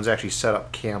if someone's actually set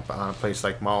up camp on a place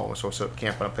like Mars or set up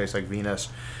camp on a place like Venus,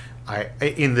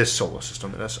 in this solar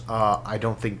system, I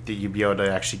don't think that you'd be able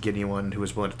to actually get anyone who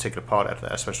is willing to take it apart after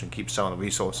that, especially keep selling the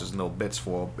resources in little bits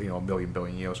for a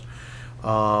billion years.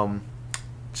 I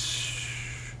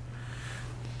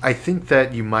think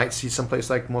that you might see someplace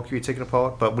like Mercury taken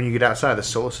apart, but when you get outside of the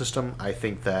solar system, I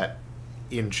think that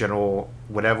in general,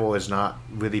 whatever is not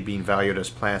really being valued as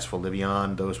planets for living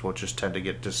on, those will just tend to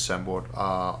get disassembled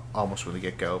almost from the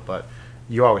get-go. But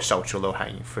you always start with your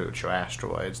low-hanging fruits, your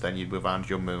asteroids, then you move on to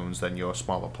your moons, then your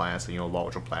smaller planets, then your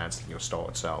larger planets, then your star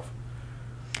itself.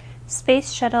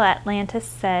 Space Shuttle Atlantis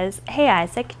says, "Hey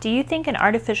Isaac, do you think an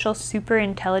artificial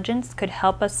superintelligence could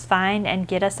help us find and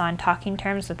get us on talking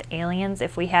terms with aliens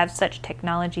if we have such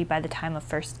technology by the time of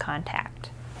first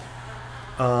contact?"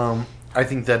 I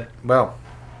think that,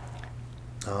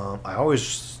 I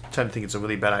always tend to think it's a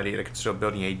really bad idea to consider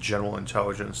building a general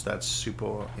intelligence that's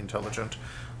super intelligent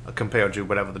compared to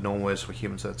whatever the normal is for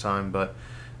humans at the time. But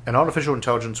an artificial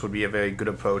intelligence would be a very good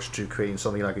approach to creating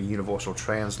something like a universal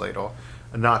translator,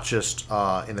 not just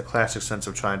in the classic sense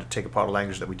of trying to take apart a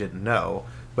language that we didn't know,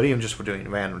 but even just for doing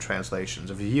random translations.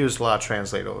 If you use a lot of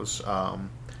translators,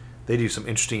 they do some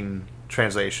interesting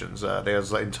translations.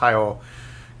 There's entire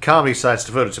comedy sites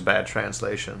devoted to bad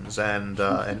translations, and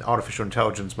artificial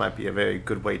intelligence might be a very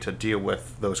good way to deal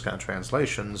with those kind of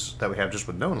translations that we have just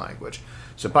with known language.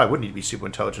 So it probably wouldn't need to be super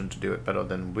intelligent to do it better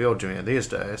than we're doing it these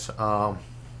days,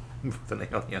 with an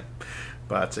alien.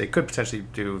 But it could potentially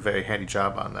do a very handy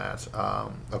job on that.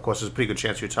 Of course, there's a pretty good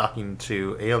chance you're talking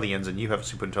to aliens and you have a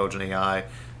super intelligent AI.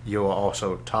 You're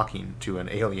also talking to an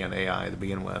alien AI to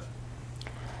begin with.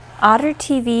 Otter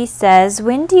TV says,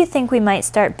 "When do you think we might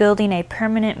start building a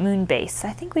permanent moon base?"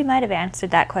 I think we might have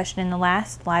answered that question in the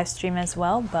last live stream as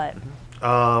well, but...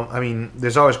 I mean,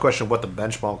 there's always a question of what the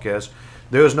benchmark is.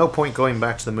 There is no point going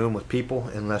back to the moon with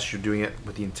people unless you're doing it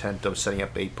with the intent of setting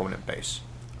up a permanent base.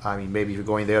 I mean, maybe if you're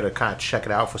going there to kind of check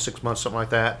it out for 6 months, something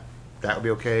like that, that would be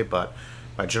okay, but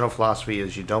my general philosophy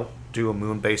is you don't do a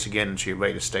moon base again until you're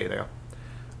ready to stay there.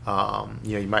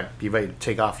 You might be ready to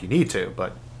take off if you need to,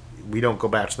 but we don't go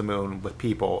back to the moon with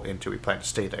people until we plan to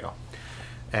stay there.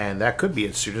 And that could be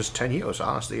as soon as 10 years,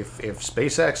 honestly. If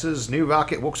SpaceX's new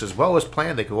rocket works as well as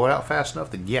planned, they can roll it out fast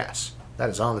enough, then yes, that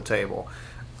is on the table.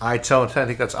 I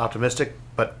think that's optimistic,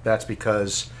 but that's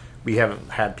because we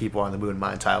haven't had people on the moon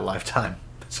my entire lifetime.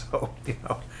 So,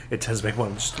 it tends to make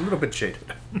one just a little bit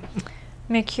jaded.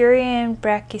 Mercurian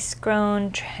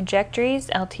Brachyscrone Trajectories,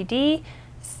 Ltd.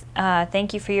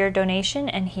 Thank you for your donation,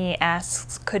 and he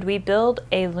asks, could we build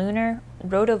a lunar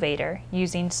rotovator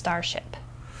using Starship?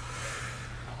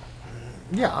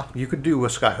 Yeah, you could do a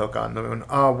skyhook on the moon.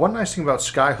 One nice thing about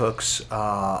skyhooks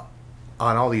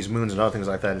on all these moons and other things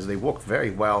like that is they work very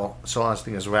well so long as the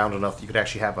thing is round enough that you could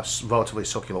actually have a relatively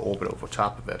circular orbit over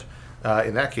top of it.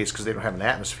 In that case, because they don't have an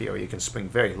atmosphere, you can swing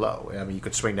very low. I mean, you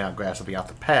could swing down gradually off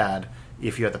the pad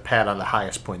if you had the pad on the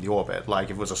highest point in the orbit. Like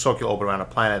if it was a circular orbit around a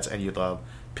planet and the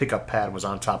pickup pad was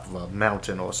on top of a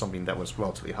mountain or something that was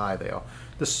relatively high there,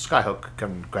 this skyhook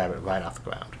can grab it right off the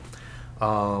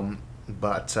ground.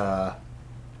 But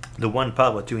the one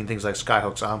problem with doing things like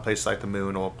skyhooks on places like the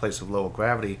moon or a place of lower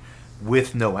gravity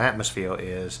with no atmosphere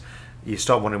is you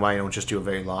start wondering why you don't just do a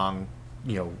very long,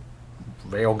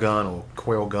 rail gun or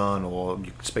coil gun or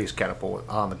space catapult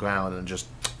on the ground and just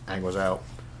angles out.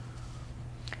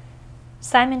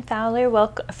 Simon Farmer,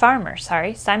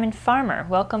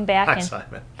 welcome back. Hi, and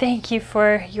Simon. Thank you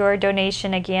for your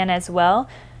donation again as well.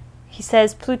 He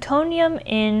says plutonium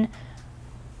in,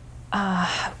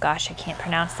 gosh, I can't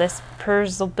pronounce this,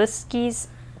 Przlbski's.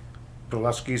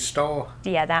 Pulaski's star?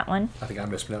 Yeah, that one. I think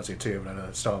I'm mispronouncing it too, but I know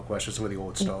the star question is a really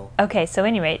old star. Okay, so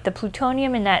anyway, the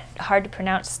plutonium in that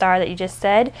hard-to-pronounce star that you just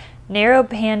said,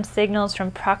 narrow-band signals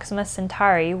from Proxima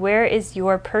Centauri. Where is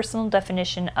your personal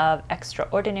definition of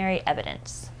extraordinary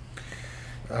evidence?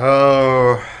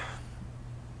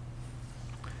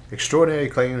 Extraordinary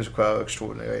claims require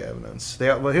extraordinary evidence.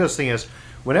 Well, here's the thing is,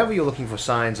 whenever you're looking for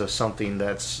signs of something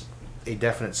that's a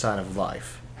definite sign of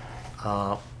life,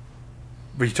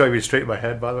 were you telling me to straighten my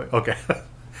head, by the way? Okay.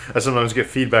 I sometimes get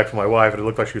feedback from my wife, and it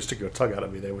looked like she was sticking her tongue out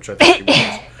at me there, which I think she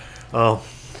was.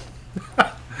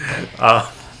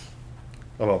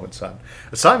 A moment, Simon.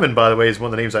 Simon, by the way, is one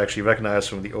of the names I actually recognize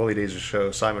from the early days of the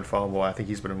show. Simon Farnwell. I think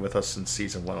he's been with us since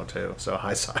season 1 or 2. So,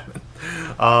 hi, Simon.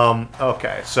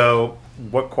 Okay, so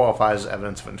what qualifies as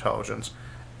evidence of intelligence?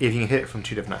 If you can hit it from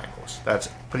 2 different angles. That's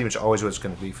pretty much always what it's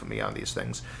going to be for me on these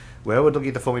things. Where we're looking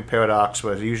at the Fermi paradox,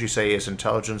 what I usually say is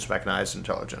intelligence recognized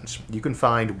intelligence. You can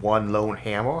find one lone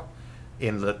hammer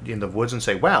in the woods and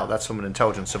say, wow, that's from an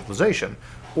intelligent civilization.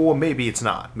 Or maybe it's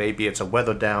not. Maybe it's a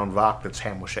weathered down rock that's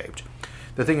hammer-shaped.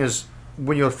 The thing is,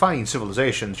 when you're finding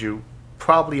civilizations, you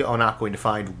probably are not going to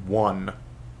find one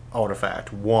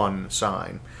artifact, one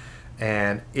sign.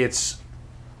 And it's,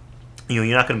 you're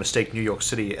not going to mistake New York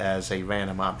City as a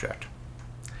random object.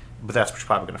 But that's what you're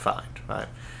probably going to find, right?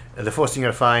 And the first thing you're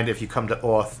going to find if you come to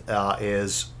Earth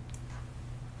is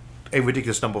a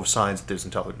ridiculous number of signs that there's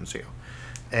intelligence here.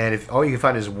 And if all you can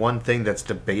find is one thing that's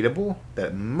debatable,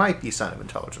 that might be a sign of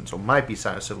intelligence or might be a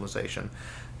sign of civilization,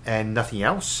 and nothing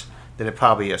else, then it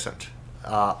probably isn't.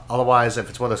 Otherwise, if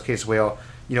it's one of those cases where,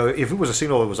 if it was a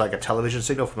signal, it was like a television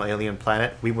signal from an alien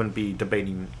planet, we wouldn't be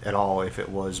debating at all if it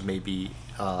was maybe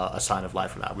a sign of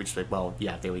life or not. We'd just say, well,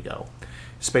 yeah, there we go.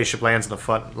 Spaceship lands in the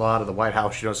front lawn of the White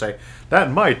House, you don't say, that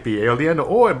might be alien,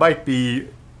 or it might be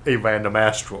a random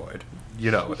asteroid. You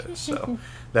know it is. So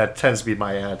that tends to be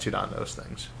my attitude on those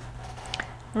things.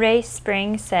 Ray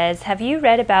Spring says, have you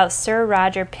read about Sir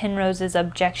Roger Penrose's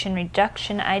objection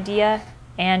reduction idea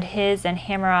and his and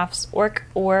Hameroff's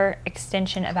OR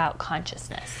extension about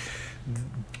consciousness?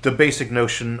 The basic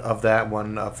notion of that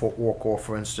one for OR,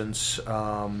 for instance,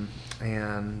 actually,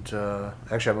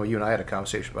 you and I had a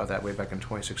conversation about that way back in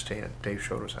 2016 at Dave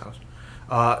Schroeder's house.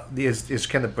 Is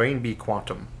can the brain be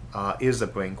quantum? Is the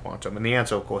brain quantum? And the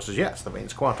answer, of course, is yes, the brain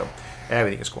is quantum.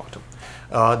 Everything is quantum.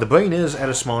 The brain is at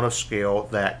a small enough scale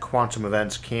that quantum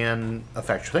events can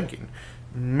affect your thinking.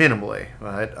 Minimally,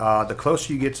 right? The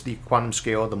closer you get to the quantum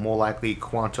scale, the more likely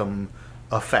quantum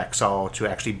effects are to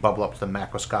actually bubble up to the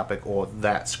macroscopic or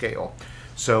that scale.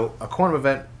 So a quantum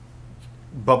event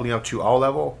bubbling up to our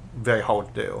level, very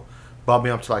hard to do.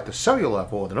 Bubbling up to like the cellular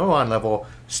level or the neuron level,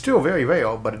 still very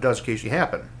rare, but it does occasionally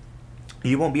happen.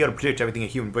 You won't be able to predict everything a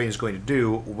human brain is going to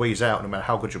do ways out, no matter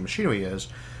how good your machinery is,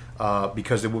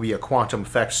 because there will be a quantum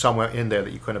effect somewhere in there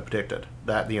that you couldn't have predicted.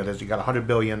 That you got 100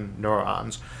 billion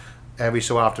neurons. Every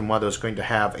so often, one of those is going to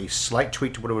have a slight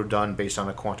tweak to what it would have done based on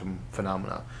a quantum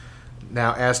phenomena.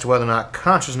 Now, as to whether or not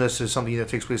consciousness is something that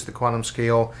takes place at the quantum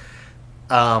scale,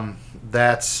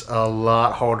 that's a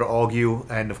lot harder to argue.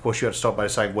 And of course, you have to start by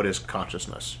deciding what is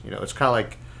consciousness. It's kind of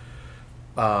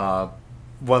like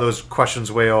one of those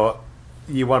questions where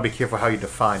you want to be careful how you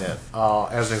define it.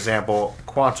 As an example,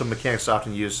 quantum mechanics is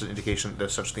often used as an indication that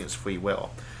there's such a thing as free will.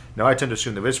 Now, I tend to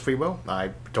assume there is free will.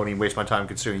 I don't even waste my time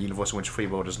considering a universe in which free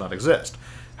will does not exist.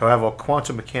 However,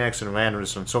 quantum mechanics and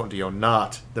randomness and uncertainty are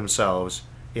not themselves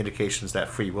indications that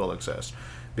free will exists,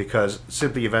 because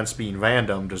simply events being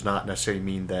random does not necessarily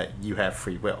mean that you have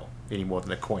free will any more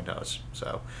than a coin does.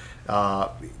 So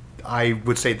I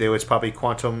would say there is probably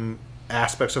quantum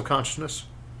aspects of consciousness,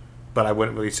 but I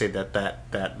wouldn't really say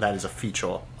that is a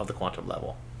feature of the quantum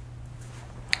level.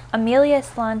 Amelia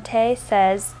Slante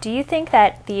says, do you think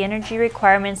that the energy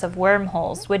requirements of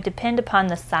wormholes would depend upon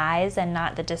the size and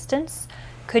not the distance?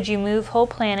 Could you move whole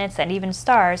planets and even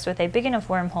stars with a big enough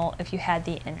wormhole if you had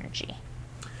the energy?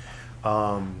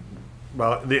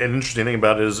 Well, the interesting thing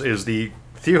about it is the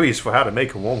theories for how to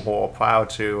make a wormhole prior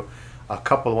to a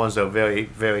couple of ones that are very,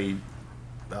 very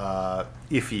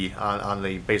iffy on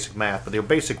the basic math, but the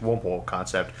basic wormhole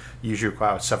concept usually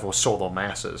requires several solar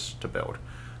masses to build.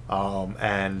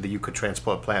 And you could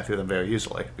transport a planet through them very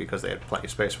easily because they had plenty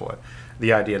of space for it.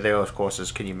 The idea there, of course,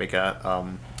 is can you make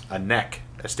a neck,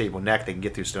 a stable neck that can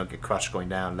get through so don't get crushed going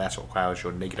down, and that's what requires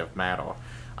your negative matter.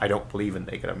 I don't believe in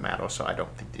negative matter, so I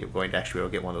don't think that you're going to actually be able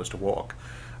to get one of those to work.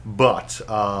 But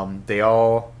they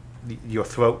are, your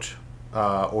throat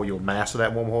or your mass of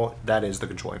that wormhole, that is the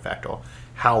controlling factor.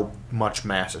 How much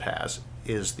mass it has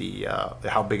is the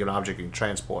how big an object you can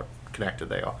transport connected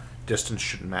there. Distance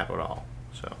shouldn't matter at all.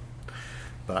 So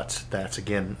But that's,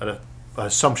 again, an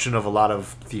assumption of a lot of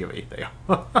theory there.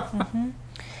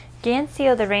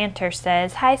 Gancio the Ranter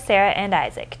says, "Hi Sarah and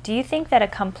Isaac. Do you think that a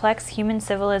complex human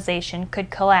civilization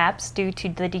could collapse due to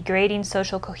the degrading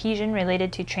social cohesion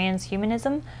related to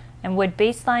transhumanism? And would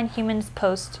baseline humans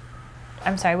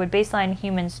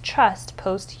trust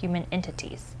post-human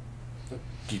entities?"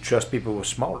 Do you trust people who are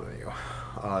smarter than you?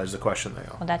 Is the question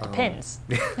there. Well, that depends.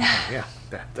 Yeah,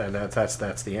 that's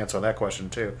the answer to that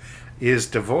question too. Is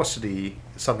diversity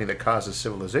something that causes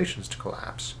civilizations to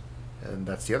collapse? And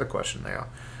that's the other question there.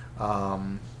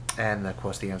 And of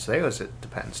course the answer there is it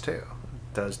depends too.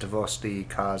 Does diversity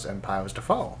cause empires to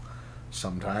fall?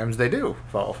 Sometimes they do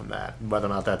fall from that. Whether or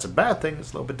not that's a bad thing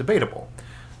is a little bit debatable.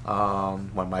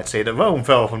 One might say that Rome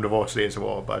fell from diversity as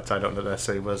well, but I don't know that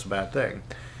necessarily was a bad thing.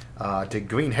 Did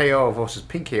green hair versus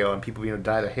pink hair and people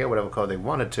dye their hair whatever color they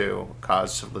wanted to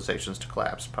cause civilizations to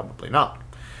collapse? Probably not.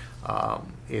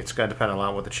 It's going to depend on a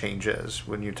lot what the change is.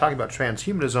 When you're talking about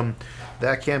transhumanism,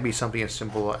 that can be something as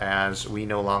simple as we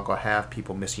no longer have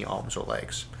people missing arms or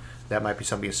legs. That might be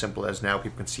something as simple as now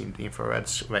people can see in the infrared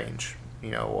range,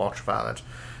 or ultraviolet.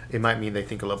 It might mean they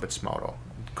think a little bit smarter.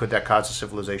 Could that cause a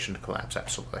civilization to collapse?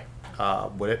 Absolutely.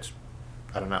 Would it?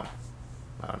 I don't know.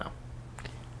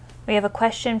 We have a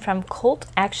question from Colt.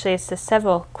 Actually, it's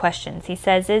several questions. He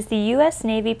says, "Is the U.S.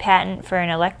 Navy patent for an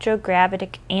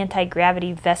electrogravitic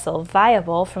anti-gravity vessel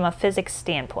viable from a physics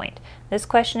standpoint? This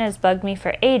question has bugged me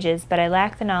for ages, but I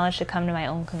lack the knowledge to come to my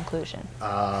own conclusion."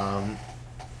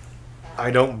 I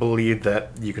don't believe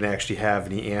that you can actually have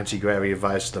any anti-gravity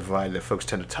device, the variety that folks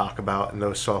tend to talk about in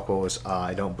those circles.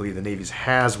 I don't believe the Navy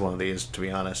has one of these, to be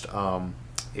honest.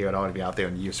 It would already be out there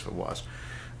in use if it was.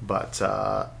 But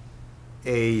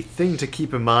a thing to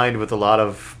keep in mind with a lot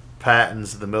of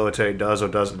patents that the military does or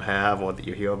doesn't have, or that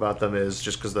you hear about them, is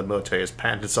just because the military has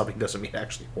patented something doesn't mean it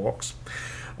actually works.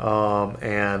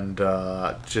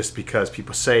 Just because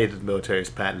people say that the military has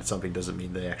patented something doesn't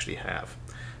mean they actually have.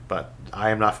 But I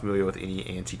am not familiar with any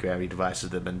anti-gravity devices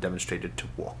that have been demonstrated to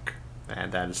work.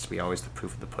 And that is to be always the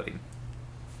proof of the pudding.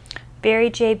 Barry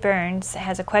J. Burns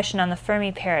has a question on the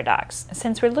Fermi paradox.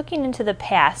 "Since we're looking into the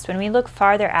past, when we look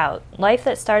farther out, life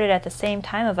that started at the same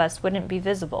time of us wouldn't be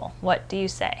visible. What do you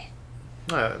say?"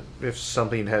 If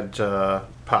something had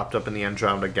popped up in the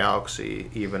Andromeda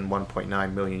Galaxy even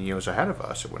 1.9 million years ahead of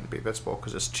us, it wouldn't be visible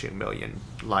because it's 2 million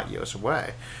light years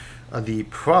away. The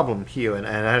problem here, and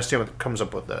I understand what comes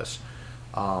up with this,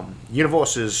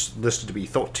 universe is listed to be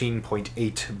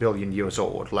 13.8 billion years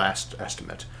old, last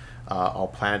estimate. Our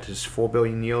planet is 4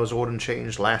 billion years old and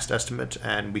change, last estimate,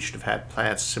 and we should have had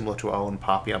planets similar to our own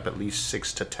popping up at least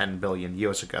 6 to 10 billion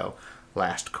years ago,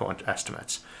 last current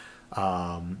estimates.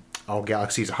 Our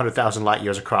galaxy is 100,000 light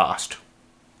years across.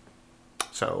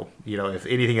 So, if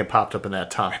anything had popped up in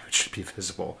that time, it should be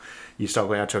visible. You start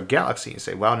going out to a galaxy and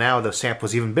say, well, now the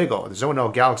sample's even bigger. There's no one in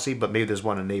our galaxy, but maybe there's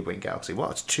one in a neighboring galaxy. Well,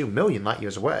 it's 2 million light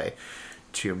years away.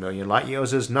 2 million light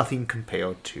years is nothing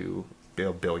compared to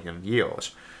a billion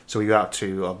years. So we go out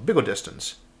to a bigger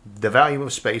distance. The volume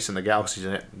of space in the galaxies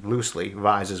in it loosely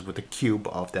rises with the cube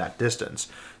of that distance.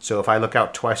 So if I look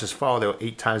out twice as far, there are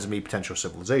 8 times as many potential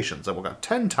civilizations. I look out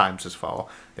 10 times as far,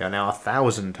 there are now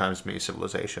 1,000 times as many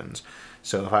civilizations.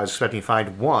 So if I was expecting to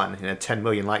find one in a 10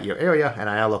 million light year area, and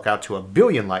I now look out to a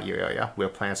billion light year area, where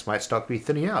planets might start to be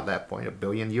thinning out at that point, a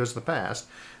billion years in the past,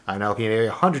 I'm now looking at an area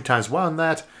 100 times wider than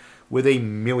that, with a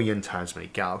million times many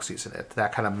galaxies in it.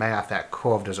 That kind of math, that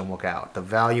curve doesn't work out. The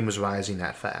volume is rising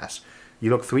that fast. You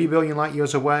look 3 billion light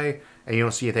years away, and you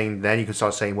don't see anything, then you can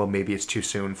start saying, well, maybe it's too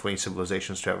soon for any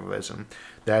civilizations to have arisen.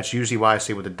 That's usually why I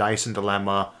say with the Dyson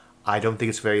dilemma, I don't think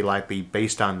it's very likely,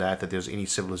 based on that there's any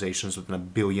civilizations within a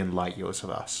billion light years of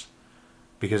us.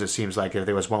 Because it seems like if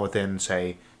there was one within,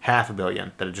 say, 500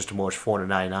 million, that had just emerged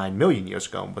 499 million years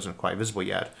ago and wasn't quite visible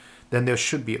yet, then there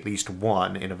should be at least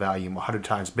one in a volume 100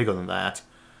 times bigger than that.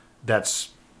 That's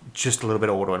just a little bit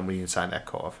older and we inside that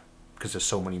curve, because there's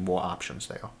so many more options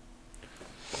there.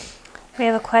 We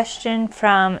have a question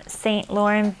from St.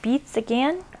 Lauren Beats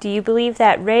again. "Do you believe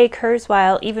that Ray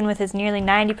Kurzweil, even with his nearly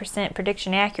 90%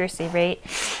 prediction accuracy rate,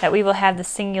 that we will have the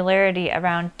singularity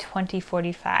around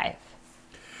 2045?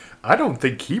 I don't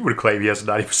think he would claim he has a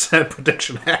 90%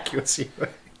 prediction accuracy rate.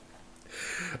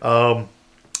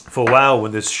 For a while,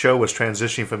 when this show was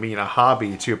transitioning from being a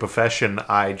hobby to a profession,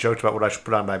 I joked about what I should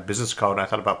put on my business card, and I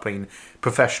thought about putting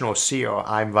professional seer.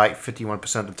 I'm right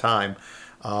 51% of the time.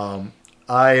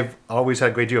 I've always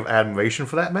had a great deal of admiration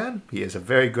for that man. He is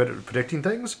very good at predicting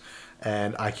things,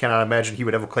 and I cannot imagine he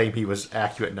would ever claim he was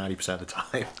accurate 90% of the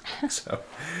time.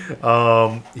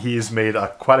 So, he's made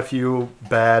quite a few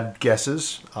bad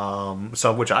guesses, some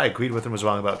of which I agreed with him was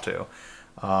wrong about too.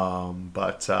 I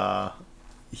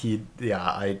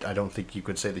don't think you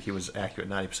could say that he was accurate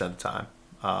 90% of the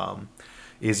time.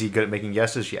 Is he good at making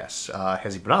guesses? Yes.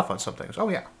 Has he been off on some things? Oh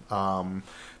yeah.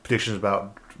 Predictions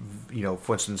about,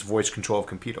 for instance, voice control of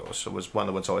computers. It was one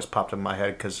that was always popped in my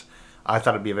head because I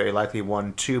thought it'd be a very likely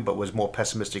one too, but was more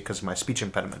pessimistic because of my speech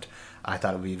impediment. I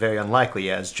thought it would be very unlikely,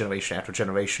 as generation after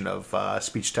generation of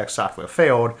speech-text software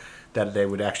failed, that they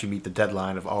would actually meet the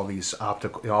deadline of all these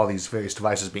various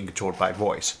devices being controlled by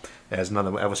voice, as none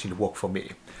of them ever seemed to work for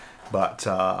me. But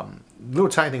little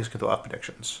tiny things can throw off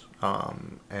predictions,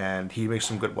 and he makes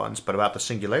some good ones. But about the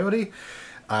singularity,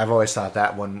 I've always thought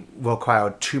that one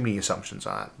required too many assumptions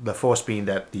on it. The first being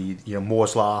that the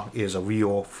Moore's law is a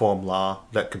real form law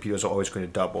that computers are always going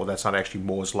to double. That's not actually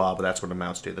Moore's law, but that's what it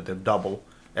amounts to, that they'll double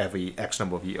every X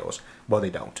number of years. Well, they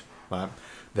don't. Right?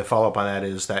 The follow-up on that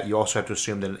is that you also have to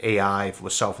assume that an AI, if it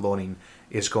was self-learning,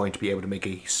 is going to be able to make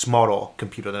a smarter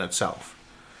computer than itself.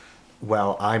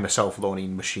 Well, I'm a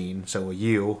self-learning machine, so are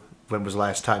you. When was the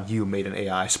last time you made an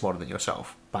AI smarter than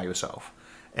yourself, by yourself?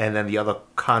 And then the other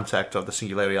concept of the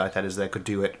singularity like that is that it could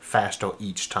do it faster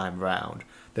each time around.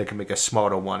 They can make a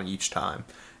smarter one each time.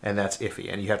 And that's iffy.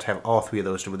 And you have to have all three of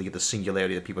those to really get the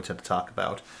singularity that people tend to talk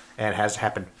about. And it has to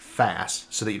happen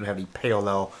fast so that you don't have any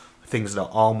parallel things that are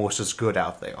almost as good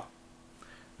out there.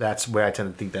 That's where I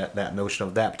tend to think that notion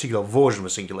of that particular version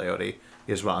of singularity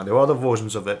is wrong. There are other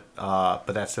versions of it, but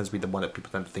that tends to be the one that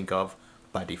people tend to think of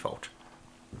by default.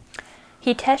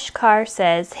 Hitesh Kar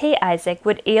says, "Hey Isaac,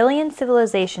 would alien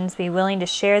civilizations be willing to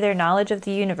share their knowledge of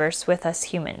the universe with us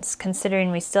humans,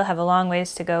 considering we still have a long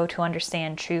ways to go to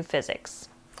understand true physics?"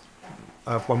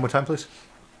 One more time, please.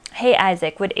 Hey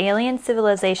Isaac, would alien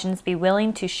civilizations be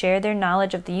willing to share their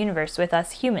knowledge of the universe with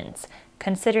us humans,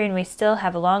 considering we still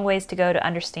have a long ways to go to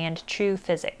understand true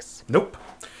physics? Nope.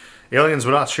 Aliens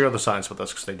will not share the science with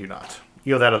us because they do not.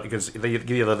 Because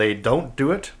either they don't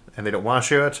do it and they don't want to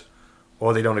share it,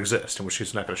 or they don't exist, in which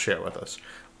case they're not going to share it with us.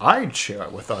 I'd share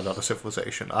it with another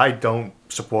civilization. I don't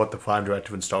support the Prime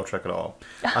Directive in Star Trek at all.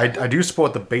 I do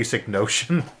support the basic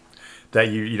notion that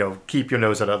you keep your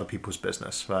nose out of other people's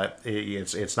business, right?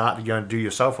 It's not going to do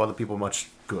yourself or other people much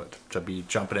good to be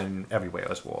jumping in everywhere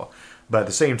as well. But at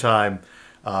the same time,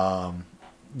 I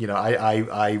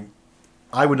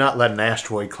would not let an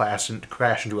asteroid crash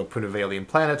into a primitive alien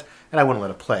planet, and I wouldn't let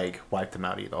a plague wipe them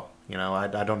out either. I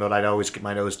don't know that I'd always get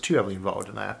my nose too heavily involved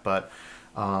in that, but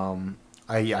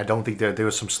I don't think there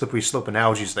was some slippery slope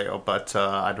analogies there, but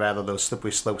I'd rather those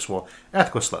slippery slopes were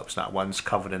ethical slopes, not ones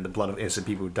covered in the blood of innocent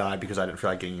people who died because I didn't feel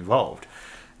like getting involved.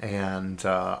 And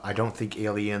I don't think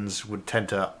aliens would tend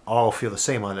to all feel the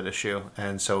same on that issue,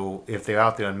 and so if they're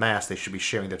out there en masse, they should be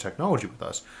sharing their technology with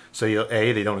us. So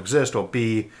A, they don't exist, or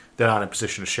B, they're not in a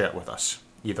position to share it with us,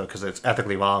 either because it's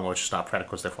ethically wrong or it's just not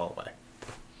practical because they're far away.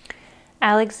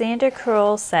 Alexander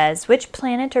Kroll says, "Which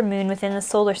planet or moon within the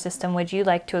solar system would you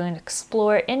like to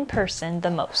explore in person the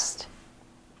most?"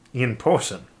 In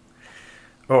person?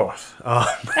 Earth.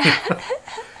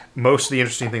 Most of the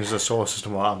interesting things in the solar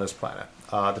system are on this planet.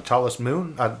 The tallest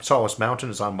mountain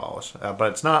is on Mars,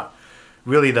 but it's not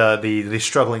really the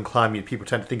struggling climb people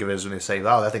tend to think of it as when they say,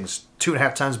 "Oh, that thing's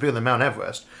 2.5 times bigger than Mount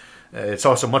Everest." It's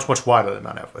also much, much wider than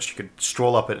Mount Everest. You could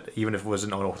stroll up it even if it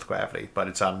wasn't on Earth gravity, but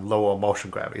it's on lower motion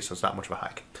gravity, so it's not much of a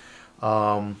hike.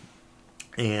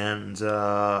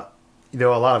 There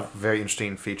are a lot of very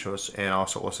interesting features in our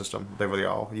solar system. They really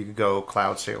are. You could go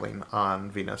cloud sailing on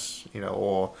Venus,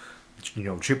 or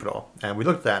Jupiter, and we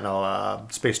looked at that in our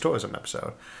space tourism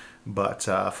episode. But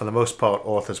for the most part,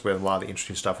 Earth is where a lot of the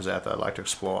interesting stuff is at that I'd like to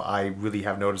explore. I really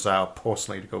have no desire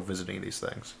personally to go visiting these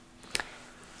things.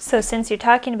 So since you're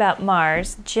talking about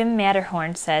Mars, Jim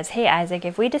Matterhorn says, "Hey Isaac,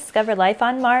 if we discover life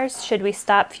on Mars, should we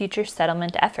stop future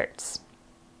settlement efforts?"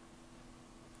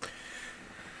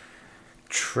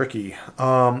 Tricky.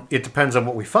 It depends on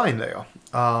what we find there.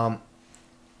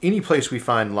 Any place we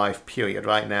find life, period,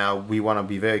 right now, we want to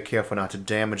be very careful not to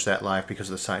damage that life because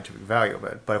of the scientific value of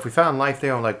it. But if we found life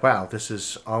there and like, wow, this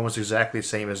is almost exactly the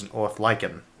same as an Earth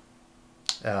lichen,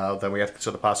 then we have to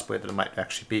consider the possibility that it might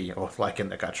actually be Earth lichen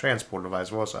that got transported or vice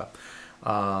versa.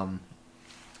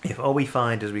 If all we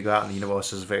find as we go out in the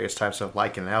universe is various types of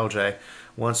lichen and algae,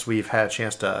 once we've had a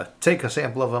chance to take a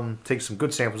sample of them, take some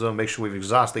good samples of them, make sure we've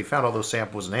exhaustively found all those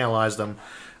samples and analyzed them,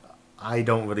 I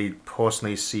don't really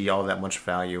personally see all that much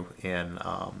value in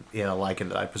a lichen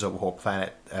that I preserve a whole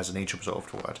planet as a nature preserve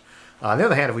to it. On the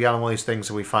other hand, if we got on one of these things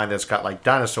that we find that's got like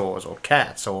dinosaurs or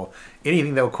cats or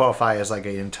anything that would qualify as like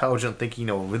an intelligent thinking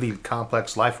or really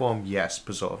complex life form, yes,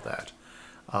 preserve that.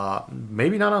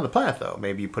 Maybe not on the planet though.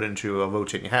 Maybe you put it into a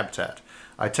rotating habitat.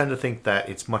 I tend to think that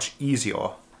it's much easier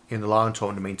in the long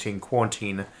term to maintain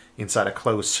quarantine inside a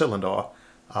closed cylinder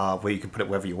where you can put it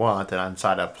wherever you want and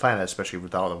inside a planet, especially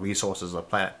with all the resources the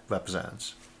planet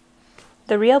represents.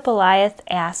 The Real Goliath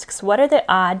asks, what are the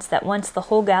odds that once the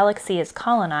whole galaxy is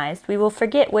colonized, we will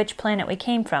forget which planet we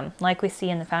came from, like we see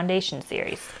in the Foundation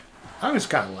series? I always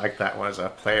kind of like that one as a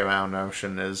play-around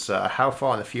notion, is how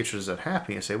far in the future is it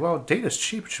happening? You say, well, data's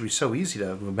cheap, it should be so easy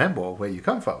to remember where you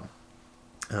come from.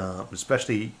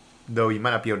 Especially though you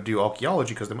might not be able to do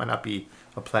archaeology because there might not be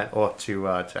a planet Earth to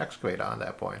excavate on at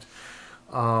that point.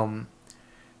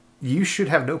 You should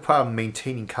have no problem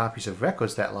maintaining copies of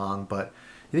records that long, but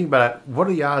you think about it, what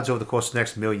are the odds over the course of the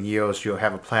next million years you'll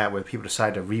have a planet where people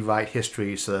decide to rewrite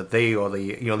history so that they are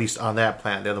the, at least on that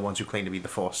planet, they're the ones who claim to be the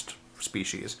first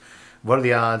species? What are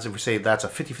the odds if we say that's a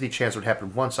 50-50 chance it would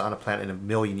happen once on a planet in a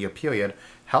million-year period?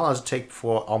 How long does it take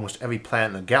before almost every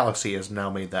planet in the galaxy has now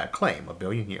made that claim? A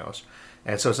billion years.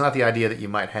 And so it's not the idea that you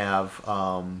might have,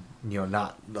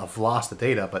 not have lost the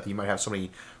data, but you might have so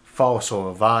many false or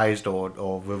revised or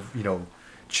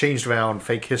changed around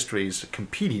fake histories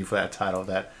competing for that title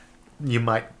that you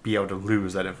might be able to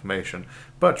lose that information.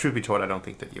 But truth be told, I don't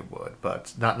think that you would.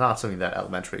 But not something that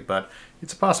elementary. But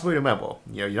it's a possibility to remember.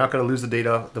 You're not going to lose the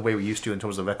data the way we used to in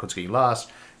terms of records getting lost.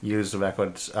 You use the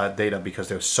records data because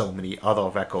there's so many other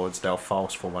records that are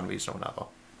false for one reason or another.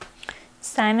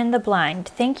 Simon the Blind,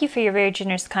 thank you for your very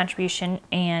generous contribution,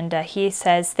 and he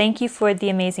says, thank you for the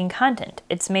amazing content.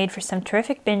 It's made for some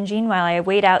terrific binging while I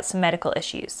wait out some medical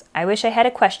issues. I wish I had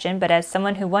a question, but as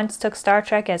someone who once took Star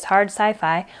Trek as hard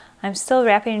sci-fi, I'm still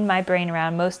wrapping my brain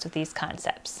around most of these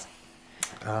concepts.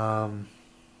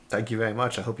 Thank you very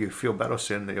much. I hope you feel better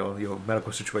soon, that your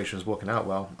medical situation is working out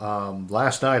well.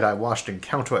 Last night I watched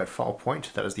Encounter at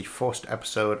Farpoint. That is the first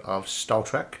episode of Star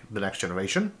Trek, The Next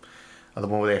Generation. The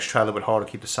one where they try a little bit hard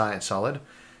to keep the science solid.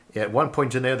 At one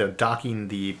point in there, they're docking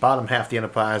the bottom half of the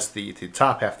Enterprise, the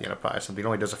top half of the Enterprise, something it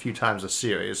only does a few times a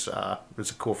series.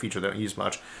 It's a cool feature they don't use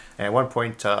much. And at one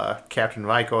point, Captain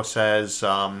Riker says,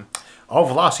 all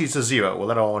velocities are zero. We'll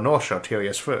let our inertia carry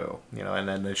us through. And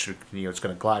then it's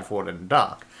going to glide forward and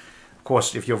dock. Of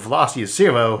course, if your velocity is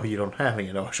zero, you don't have any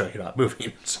inertia, you're not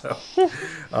moving. So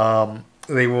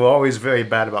they were always very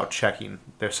bad about checking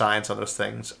their science on those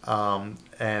things.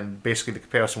 And basically the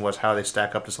comparison was how they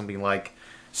stack up to something like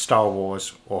Star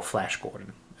Wars or Flash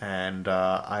Gordon. And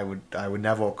I would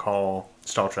never call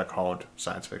Star Trek hard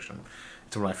science fiction.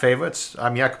 It's one of my favorites. I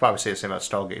mean, I could probably say the same about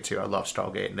Stargate too. I love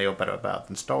Stargate, and they were better about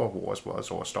than Star Wars was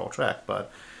or Star Trek.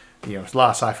 But a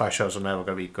lot of sci-fi shows are never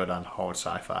going to be good on hard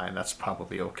sci-fi, and that's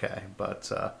probably okay. But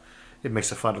it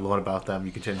makes it fun to learn about them.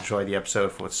 You get to enjoy the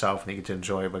episode for itself, and you get to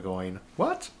enjoy it by going,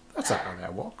 what? That's not how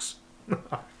that works.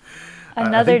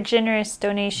 Another generous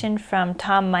donation from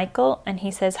Tom Michael, and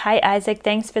he says, hi Isaac,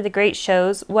 thanks for the great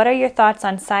shows. What are your thoughts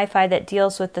on sci-fi that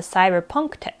deals with the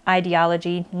cyberpunk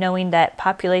ideology, knowing that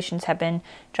populations have been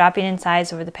dropping in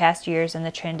size over the past years and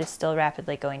the trend is still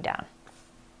rapidly going down?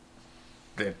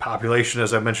 The population,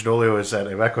 as I mentioned earlier, is at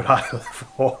a record high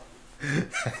level.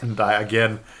 And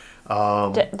the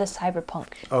cyberpunk.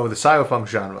 Oh, the cyberpunk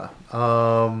genre.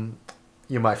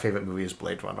 My favorite movie is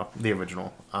Blade Runner, the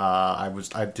original. I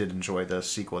did enjoy the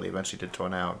sequel they eventually did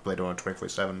turn out, Blade Runner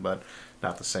 2047, but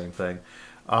not the same thing.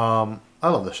 I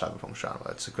love the cyberpunk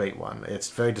genre. It's a great one. It's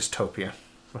very dystopian,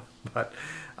 but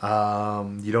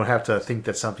you don't have to think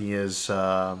that something is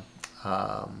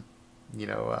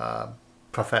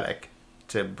prophetic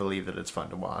to believe that it's fun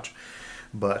to watch.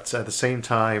 But at the same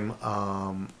time,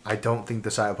 I don't think the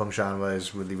cyberpunk genre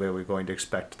is really where we're going to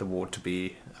expect the world to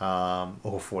be, or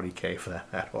 40K for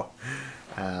that matter.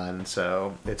 And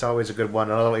so it's always a good one.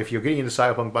 If you're getting into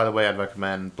cyberpunk, by the way, I'd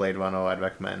recommend Blade Runner. I'd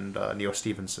recommend Neil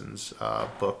Stephenson's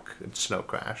book, Snow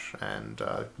Crash, and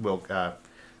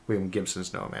William Gibson's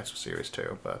Neuromancer series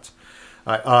too. But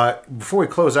before we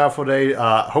close out for today,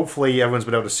 hopefully everyone's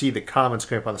been able to see the comments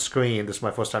coming up on the screen. This is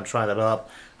my first time trying that up.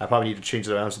 I probably need to change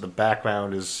it around so the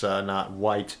background is not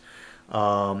white.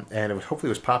 And hopefully it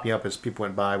was popping up as people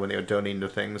went by when they were donating to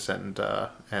things and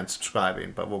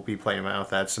subscribing. But we'll be playing around with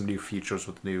that. Some new features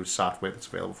with new software that's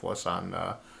available for us on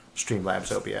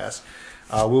Streamlabs OBS.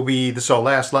 This is our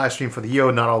last live stream for the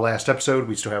year, not our last episode.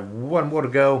 We still have one more to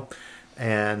go,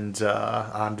 and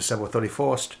on December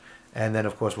 31st. And then,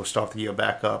 of course, we'll start the year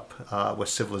back up with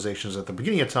Civilizations at the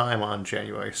beginning of time on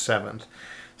January 7th.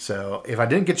 So if I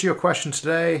didn't get to your question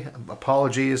today,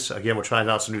 apologies. Again, we're trying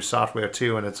out some new software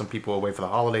too, and some people are away for the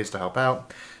holidays to help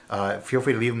out. Feel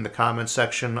free to leave them in the comments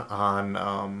section on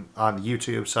the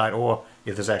YouTube side, or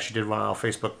if this actually did run on our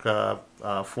Facebook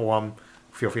forum,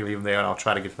 feel free to leave them there, and I'll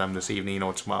try to get to them this evening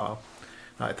or tomorrow.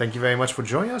 All right, thank you very much for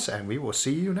joining us, and we will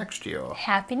see you next year.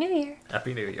 Happy New Year.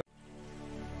 Happy New Year.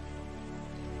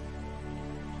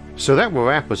 So that will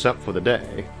wrap us up for the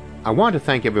day. I want to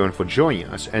thank everyone for joining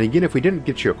us, and again, if we didn't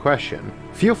get to your question,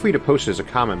 feel free to post it as a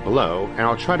comment below, and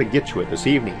I'll try to get to it this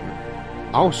evening.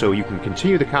 Also, you can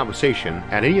continue the conversation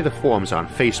at any of the forums on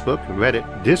Facebook,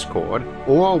 Reddit, Discord,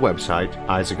 or our website,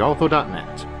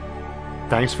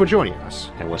 isaacarthur.net. Thanks for joining us,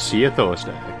 and we'll see you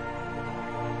Thursday.